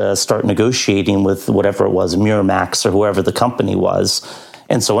and start negotiating with whatever it was, Miramax or whoever the company was.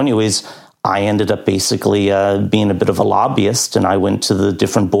 And so anyways, I ended up basically being a bit of a lobbyist, and I went to the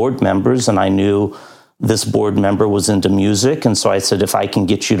different board members, and I knew this board member was into music. And so I said, if I can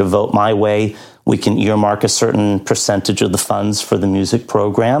get you to vote my way, we can earmark a certain percentage of the funds for the music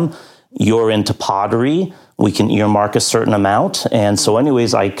program. You're into pottery, we can earmark a certain amount. And so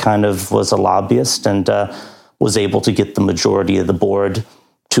anyways, I kind of was a lobbyist and was able to get the majority of the board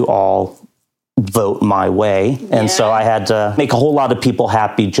to all vote my way. And so I had to make a whole lot of people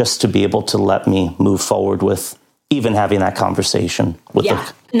happy just to be able to let me move forward with even having that conversation with them.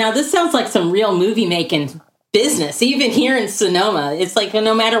 Now, this sounds like some real movie making business, even here in Sonoma. It's like,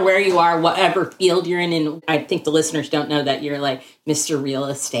 no matter where you are, whatever field you're in, and I think the listeners don't know that you're like Mr. Real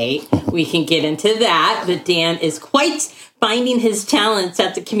Estate. We can get into that, but Dan is quite finding his talents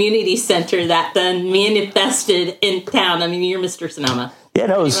at the community center that then manifested in town. I mean, you're Mr. Sonoma. Yeah,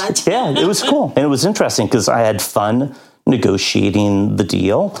 no, it was cool. And it was interesting because I had fun negotiating the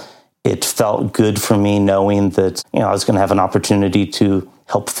deal. It felt good for me knowing that, I was going to have an opportunity to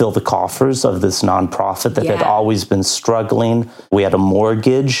help fill the coffers of this nonprofit that had always been struggling. We had a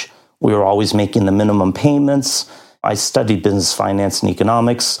mortgage. We were always making the minimum payments. I studied business finance and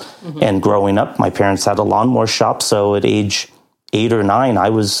economics. And growing up, my parents had a lawnmower shop. So at age 8 or 9, I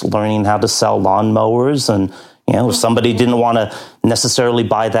was learning how to sell lawnmowers. And if somebody didn't want to necessarily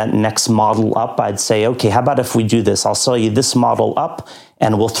buy that next model up, I'd say, okay, how about if we do this? I'll sell you this model up,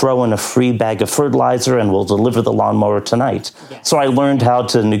 and we'll throw in a free bag of fertilizer, and we'll deliver the lawnmower tonight. Yes. So I learned how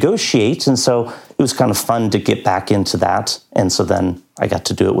to negotiate, and so it was kind of fun to get back into that. And so then I got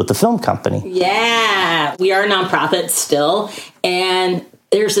to do it with the film company. Yeah, we are a nonprofit still, and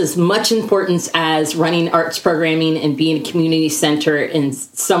there's as much importance as running arts programming and being a community center and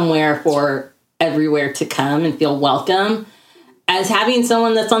somewhere for everywhere to come and feel welcome, as having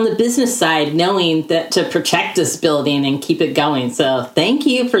someone that's on the business side, knowing that to protect this building and keep it going. So thank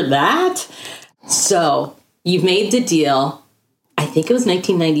you for that. So you've made the deal. I think it was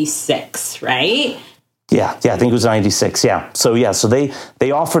 1996, right? Yeah, I think it was 96. Yeah. So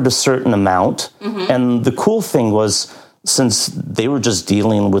they offered a certain amount. And the cool thing was, since they were just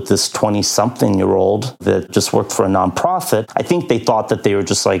dealing with this 20-something-year-old that just worked for a nonprofit, I think they thought that they were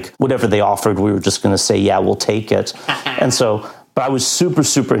just like, whatever they offered, we were just going to say, yeah, we'll take it. And so, but I was super,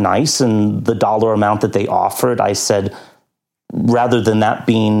 super nice. And the dollar amount that they offered, I said, rather than that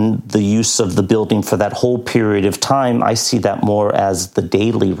being the use of the building for that whole period of time, I see that more as the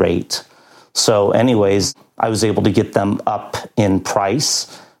daily rate. So anyways, I was able to get them up in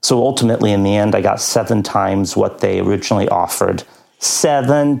price. So ultimately, in the end, I got 7 times what they originally offered.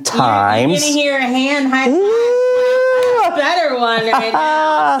 7 times. You're going to hear a hand high five. Better one right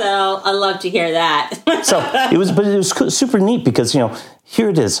now. So I love to hear that. So it was super neat because, here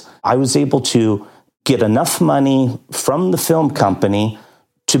it is. I was able to get enough money from the film company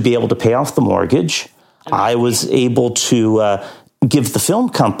to be able to pay off the mortgage. I was able to give the film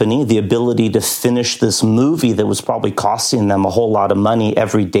company the ability to finish this movie that was probably costing them a whole lot of money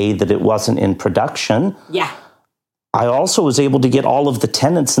every day that it wasn't in production. Yeah. I also was able to get all of the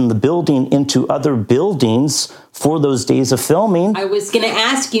tenants in the building into other buildings for those days of filming. I was going to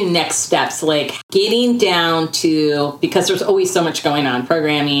ask you next steps, like getting down to, because there's always so much going on,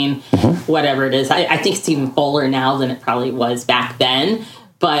 programming, whatever it is. I think it's even fuller now than it probably was back then.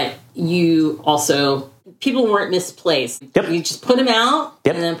 But you also, people weren't misplaced. Yep. You just put them out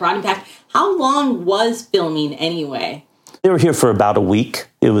and then brought them back. How long was filming anyway? They were here for about a week.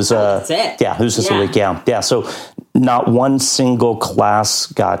 It was that's it. Yeah, it was just a week. Yeah. So not one single class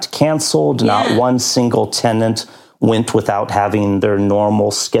got canceled. Not one single tenant went without having their normal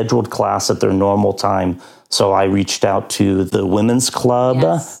scheduled class at their normal time. So I reached out to the women's club,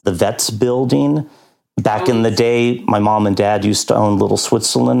 the Vets building. Back in the day, my mom and dad used to own Little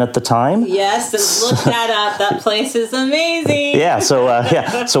Switzerland at the time. Yes, look that up. That place is amazing.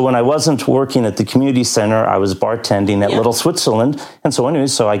 So when I wasn't working at the community center, I was bartending at Little Switzerland. And so anyway,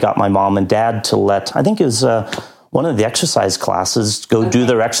 so I got my mom and dad to let, I think it was one of the exercise classes, go do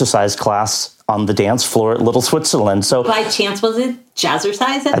their exercise class on the dance floor at Little Switzerland. So by chance, was it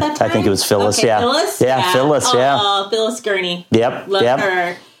Jazzercise at that time? I think it was Phyllis, Phyllis? Phyllis, Oh, Phyllis Gurney. Love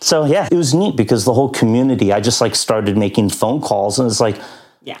her. So, it was neat because the whole community, I just started making phone calls and it's like,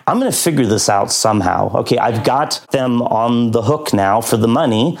 I'm going to figure this out somehow. Okay, I've got them on the hook now for the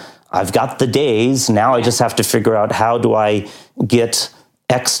money. I've got the days. Now I just have to figure out how do I get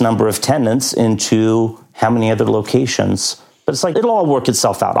X number of tenants into how many other locations. But it's like, it'll all work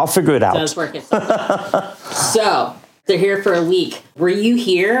itself out. I'll figure it out. It does work itself out. So, they're here for a week. Were you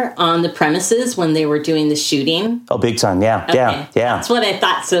here on the premises when they were doing the shooting? Oh, big time. Yeah. That's what I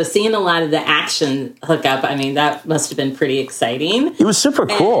thought. So seeing a lot of the action hookup, I mean, that must have been pretty exciting. It was super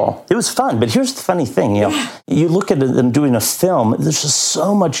cool. It was fun. But here's the funny thing, you look at them doing a film, there's just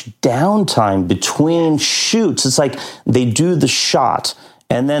so much downtime between shoots. It's like they do the shot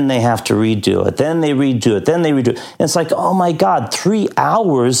and then they have to redo it. Then they redo it. Then they redo it. And it's like, oh my God, 3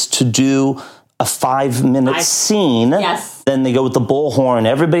 hours to do a 5-minute scene. Yes. Then they go with the bullhorn.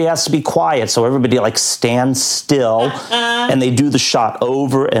 Everybody has to be quiet. So everybody stands still and they do the shot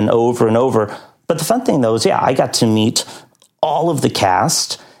over and over and over. But the fun thing though is, I got to meet all of the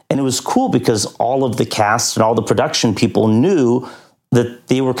cast and it was cool because all of the cast and all the production people knew that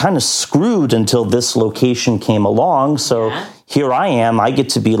they were kind of screwed until this location came along. So here I am. I get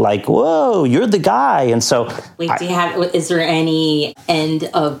to be like, whoa, you're the guy. And so... Wait, is there any end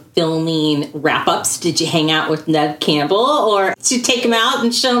of filming wrap-ups? Did you hang out with Ned Campbell or did you take him out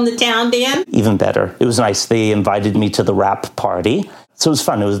and show him the town, Dan? Even better. It was nice. They invited me to the wrap party. So it was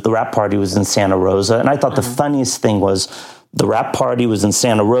fun. The wrap party was in Santa Rosa. And I thought the funniest thing was the wrap party was in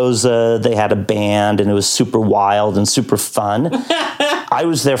Santa Rosa. They had a band and it was super wild and super fun. I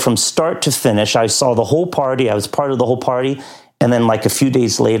was there from start to finish. I saw the whole party. I was part of the whole party. And then a few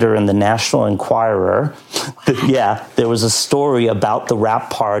days later in the National Enquirer, there was a story about the wrap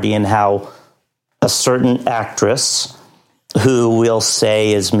party and how a certain actress who we'll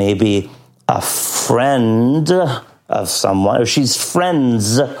say is maybe a friend of someone, or she's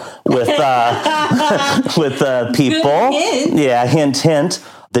friends with people. Hint. Hint,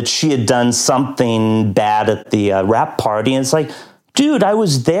 that she had done something bad at the wrap party. And it's like, dude, I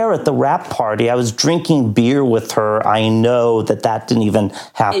was there at the wrap party. I was drinking beer with her. I know that didn't even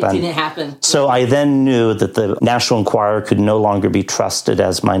happen. It didn't happen. So I then knew that the National Enquirer could no longer be trusted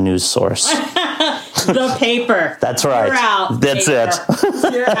as my news source. The paper. That's right. You're out. That's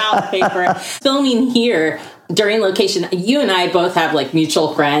paper. You're out, paper. Filming here during location, you and I both have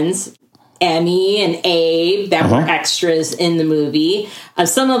mutual friends. Emmy and Abe that were extras in the movie.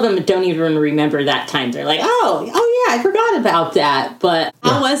 Some of them don't even remember that time. They're like, oh yeah, I forgot about that. But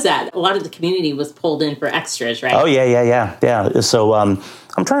how was that? A lot of the community was pulled in for extras, right? Oh, yeah. So I'm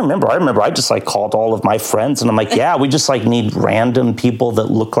trying to remember. I remember I just called all of my friends and I'm like, we just need random people that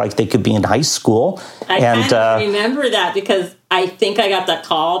look like they could be in high school. I kind of remember that because I think I got that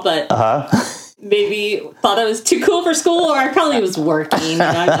call, but... maybe thought I was too cool for school, or I probably was working.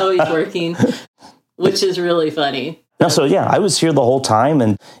 I was always working, which is really funny. No, so I was here the whole time,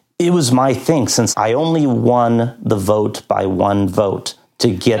 and it was my thing since I only won the vote by 1 vote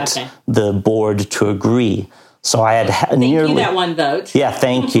to get the board to agree. So I had nearly that 1 vote. Yeah,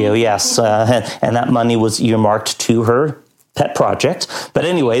 thank you. Yes, and that money was earmarked to her pet project. But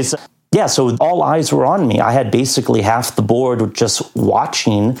anyways. So all eyes were on me. I had basically half the board just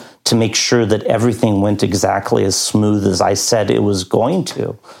watching to make sure that everything went exactly as smooth as I said it was going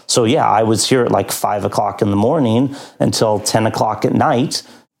to. So I was here at 5 o'clock in the morning until 10 o'clock at night,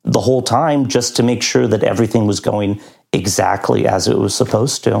 the whole time, just to make sure that everything was going exactly as it was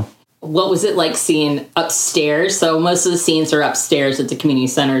supposed to. What was it like seeing upstairs? So most of the scenes are upstairs at the community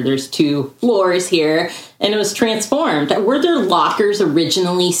center. There's 2 floors here, and it was transformed. Were there lockers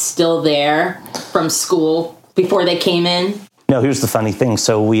originally still there from school before they came in? No, here's the funny thing.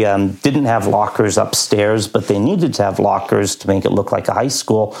 So we didn't have lockers upstairs, but they needed to have lockers to make it look like a high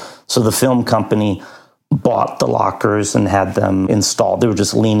school. So the film company bought the lockers and had them installed. They were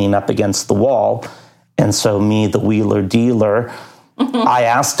just leaning up against the wall. And so me, the wheeler dealer, I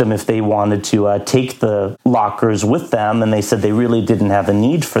asked them if they wanted to take the lockers with them, and they said they really didn't have a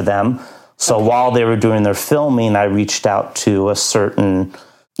need for them. So while they were doing their filming, I reached out to a certain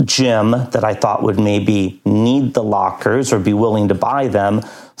gym that I thought would maybe need the lockers or be willing to buy them.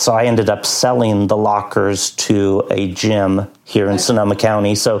 So I ended up selling the lockers to a gym here in Sonoma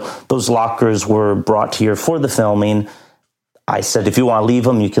County. So those lockers were brought here for the filming. I said, if you want to leave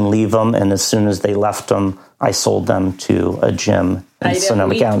them, you can leave them. And as soon as they left them, I sold them to a gym in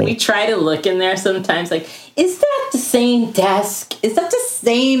Sonoma County. We try to look in there sometimes, like, is that the same desk? Is that the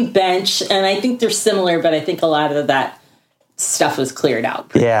same bench? And I think they're similar, but I think a lot of that stuff was cleared out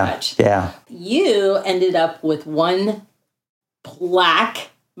pretty much. Yeah. You ended up with 1 plaque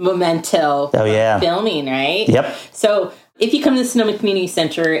memento filming, right? Yep. So if you come to the Sonoma Community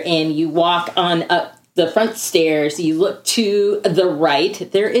Center and you walk on up the front stairs, you look to the right,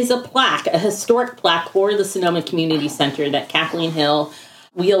 there is a plaque, a historic plaque for the Sonoma Community Center that Kathleen Hill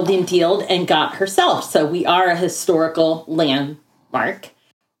wheeled and dealed and got herself. So we are a historical landmark.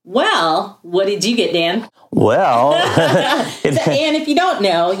 Well, what did you get, Dan? Well, and if you don't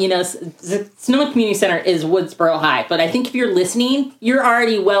know, the Sonoma Community Center is Woodsboro High, but I think if you're listening, you're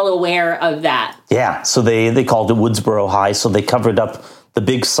already well aware of that. Yeah, so they called it Woodsboro High, so they covered up the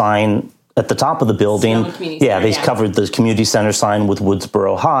big sign at the top of the building. They covered the community center sign with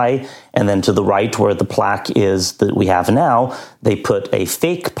Woodsboro High, and then to the right where the plaque is that we have now, they put a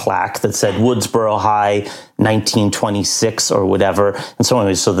fake plaque that said Woodsboro High 1926 or whatever. And so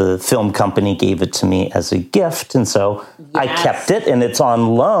anyway, so the film company gave it to me as a gift, and so I kept it, and it's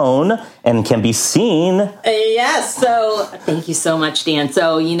on loan and can be seen. Yes, so thank you so much, Dan.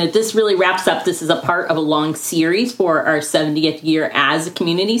 So, this really wraps up. This is a part of a long series for our 70th year as a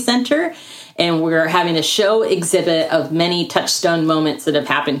community center. And we're having a show exhibit of many touchstone moments that have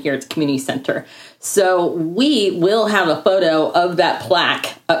happened here at the community center. So we will have a photo of that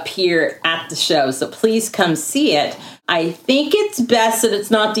plaque up here at the show. So please come see it. I think it's best that it's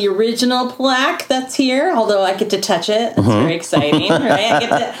not the original plaque that's here, although I get to touch it. It's very exciting, right? I get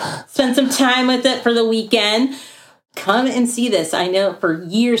to spend some time with it for the weekend. Come and see this. I know for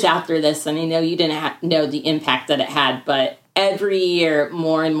years after this, and I know you didn't know the impact that it had, but every year,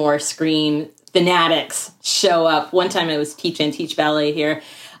 more and more Scream fanatics show up. One time I was teach ballet here.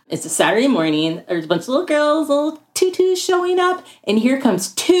 It's a Saturday morning. There's a bunch of little girls, little tutus showing up. And here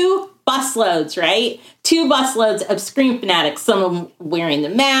comes 2 busloads, right? 2 busloads of Scream fanatics. Some of them wearing the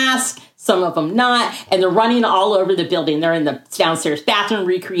mask, some of them not. And they're running all over the building. They're in the downstairs bathroom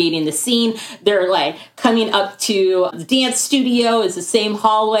recreating the scene. They're like coming up to the dance studio. It's the same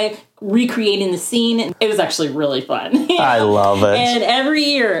hallway, recreating the scene. And it was actually really fun. I love it. And every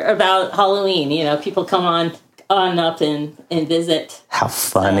year about Halloween, people come on up and visit. How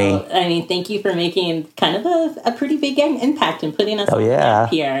funny. So, thank you for making kind of a pretty big impact and putting us on the map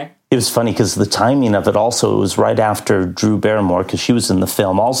here. It was funny because the timing of it also, it was right after Drew Barrymore, because she was in the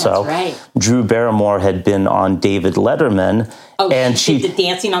film also. That's right. Drew Barrymore had been on David Letterman. Oh, and she did the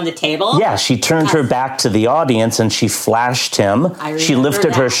dancing on the table? Yeah, she turned her back to the audience and she flashed him. She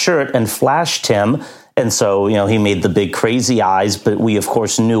lifted her shirt and flashed him. And so, he made the big crazy eyes, but we, of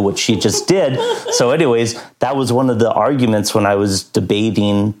course, knew what she just did. So anyways, that was one of the arguments when I was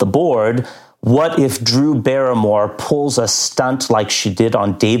debating the board. What if Drew Barrymore pulls a stunt like she did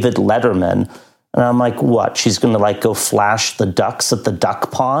on David Letterman? And I'm like, what? She's going to go flash the ducks at the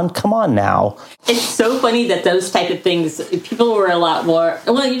duck pond? Come on now. It's so funny that those type of things, people were a lot more,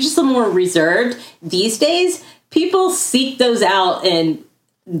 you're just a little more reserved. These days, people seek those out and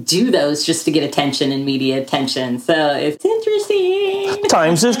do those just to get attention and media attention. So it's interesting.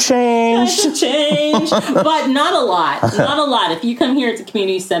 Times have changed. But not a lot. Not a lot. If you come here at the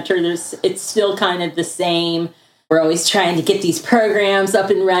community center, it's still kind of the same. We're always trying to get these programs up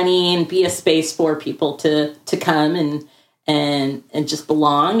and running, be a space for people to come and just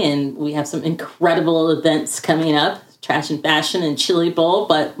belong. And we have some incredible events coming up, Trash and Fashion and Chili Bowl.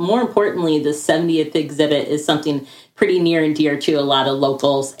 But more importantly, the 70th exhibit is something pretty near and dear to a lot of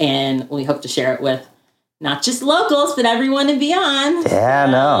locals, and we hope to share it with not just locals, but everyone and beyond. Yeah,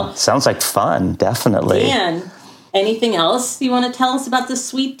 no, sounds like fun, definitely. Dan, anything else you want to tell us about this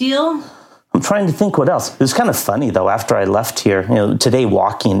sweet deal? I'm trying to think what else. It was kind of funny, though, after I left here, today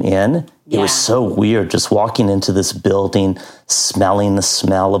walking in, it was so weird just walking into this building, smelling the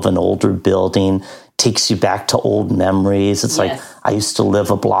smell of an older building, takes you back to old memories. It's like I used to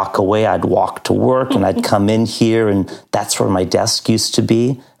live a block away. I'd walk to work and I'd come in here and that's where my desk used to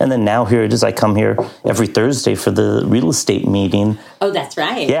be. And then now here it is. I come here every Thursday for the real estate meeting. Oh, that's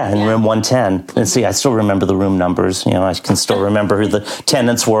right. Yeah, in room 110. And see, I still remember the room numbers. I can still remember who the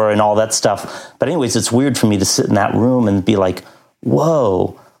tenants were and all that stuff. But anyways, it's weird for me to sit in that room and be like,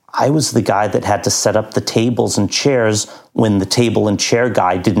 whoa, I was the guy that had to set up the tables and chairs when the table and chair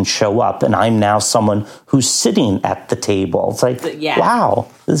guy didn't show up. And I'm now someone who's sitting at the table. It's like, wow,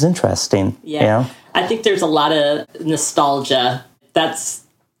 this is interesting. Yeah. I think there's a lot of nostalgia. That's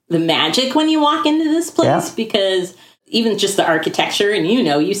the magic when you walk into this place because even just the architecture, and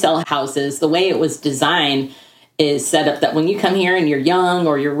you sell houses, the way it was designed is set up that when you come here and you're young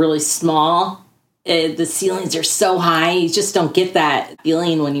or you're really small, the ceilings are so high, you just don't get that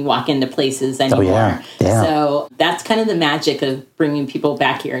feeling when you walk into places anymore. Oh, yeah. So that's kind of the magic of bringing people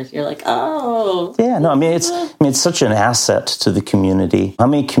back here. You're like, oh. Yeah, no, it's such an asset to the community. How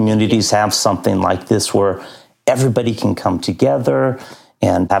many communities have something like this where everybody can come together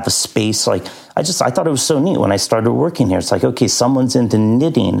and have a space? Like, I thought it was so neat when I started working here. It's like, okay, someone's into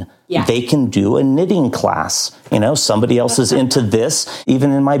knitting. Yeah. They can do a knitting class. Somebody else is into this.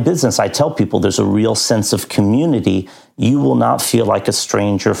 Even in my business, I tell people there's a real sense of community. You will not feel like a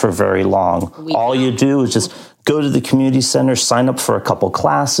stranger for very long. All you do is just go to the community center, sign up for a couple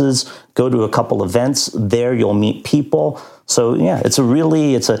classes, go to a couple events. There you'll meet people. So yeah, it's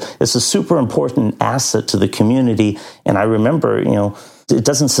a super important asset to the community. And I remember, it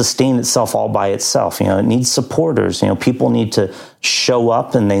doesn't sustain itself all by itself. It needs supporters. People need to show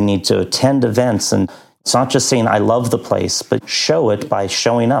up and they need to attend events. And it's not just saying, I love the place, but show it by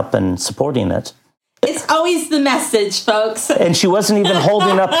showing up and supporting it. It's always the message, folks. And she wasn't even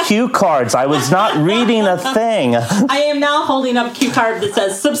holding up cue cards. I was not reading a thing. I am now holding up a cue card that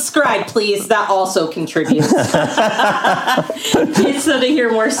says, subscribe, please. That also contributes. So to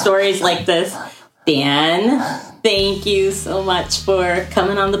hear more stories like this, Dan, thank you so much for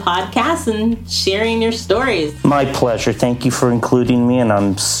coming on the podcast and sharing your stories. My pleasure. Thank you for including me, and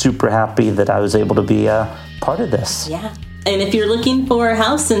I'm super happy that I was able to be a part of this. Yeah. And if you're looking for a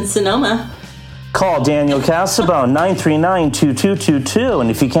house in Sonoma, call Daniel Casabonne, 939-2222.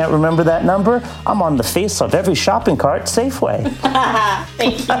 And if you can't remember that number, I'm on the face of every shopping cart Safeway.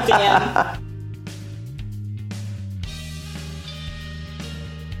 Thank you, Dan.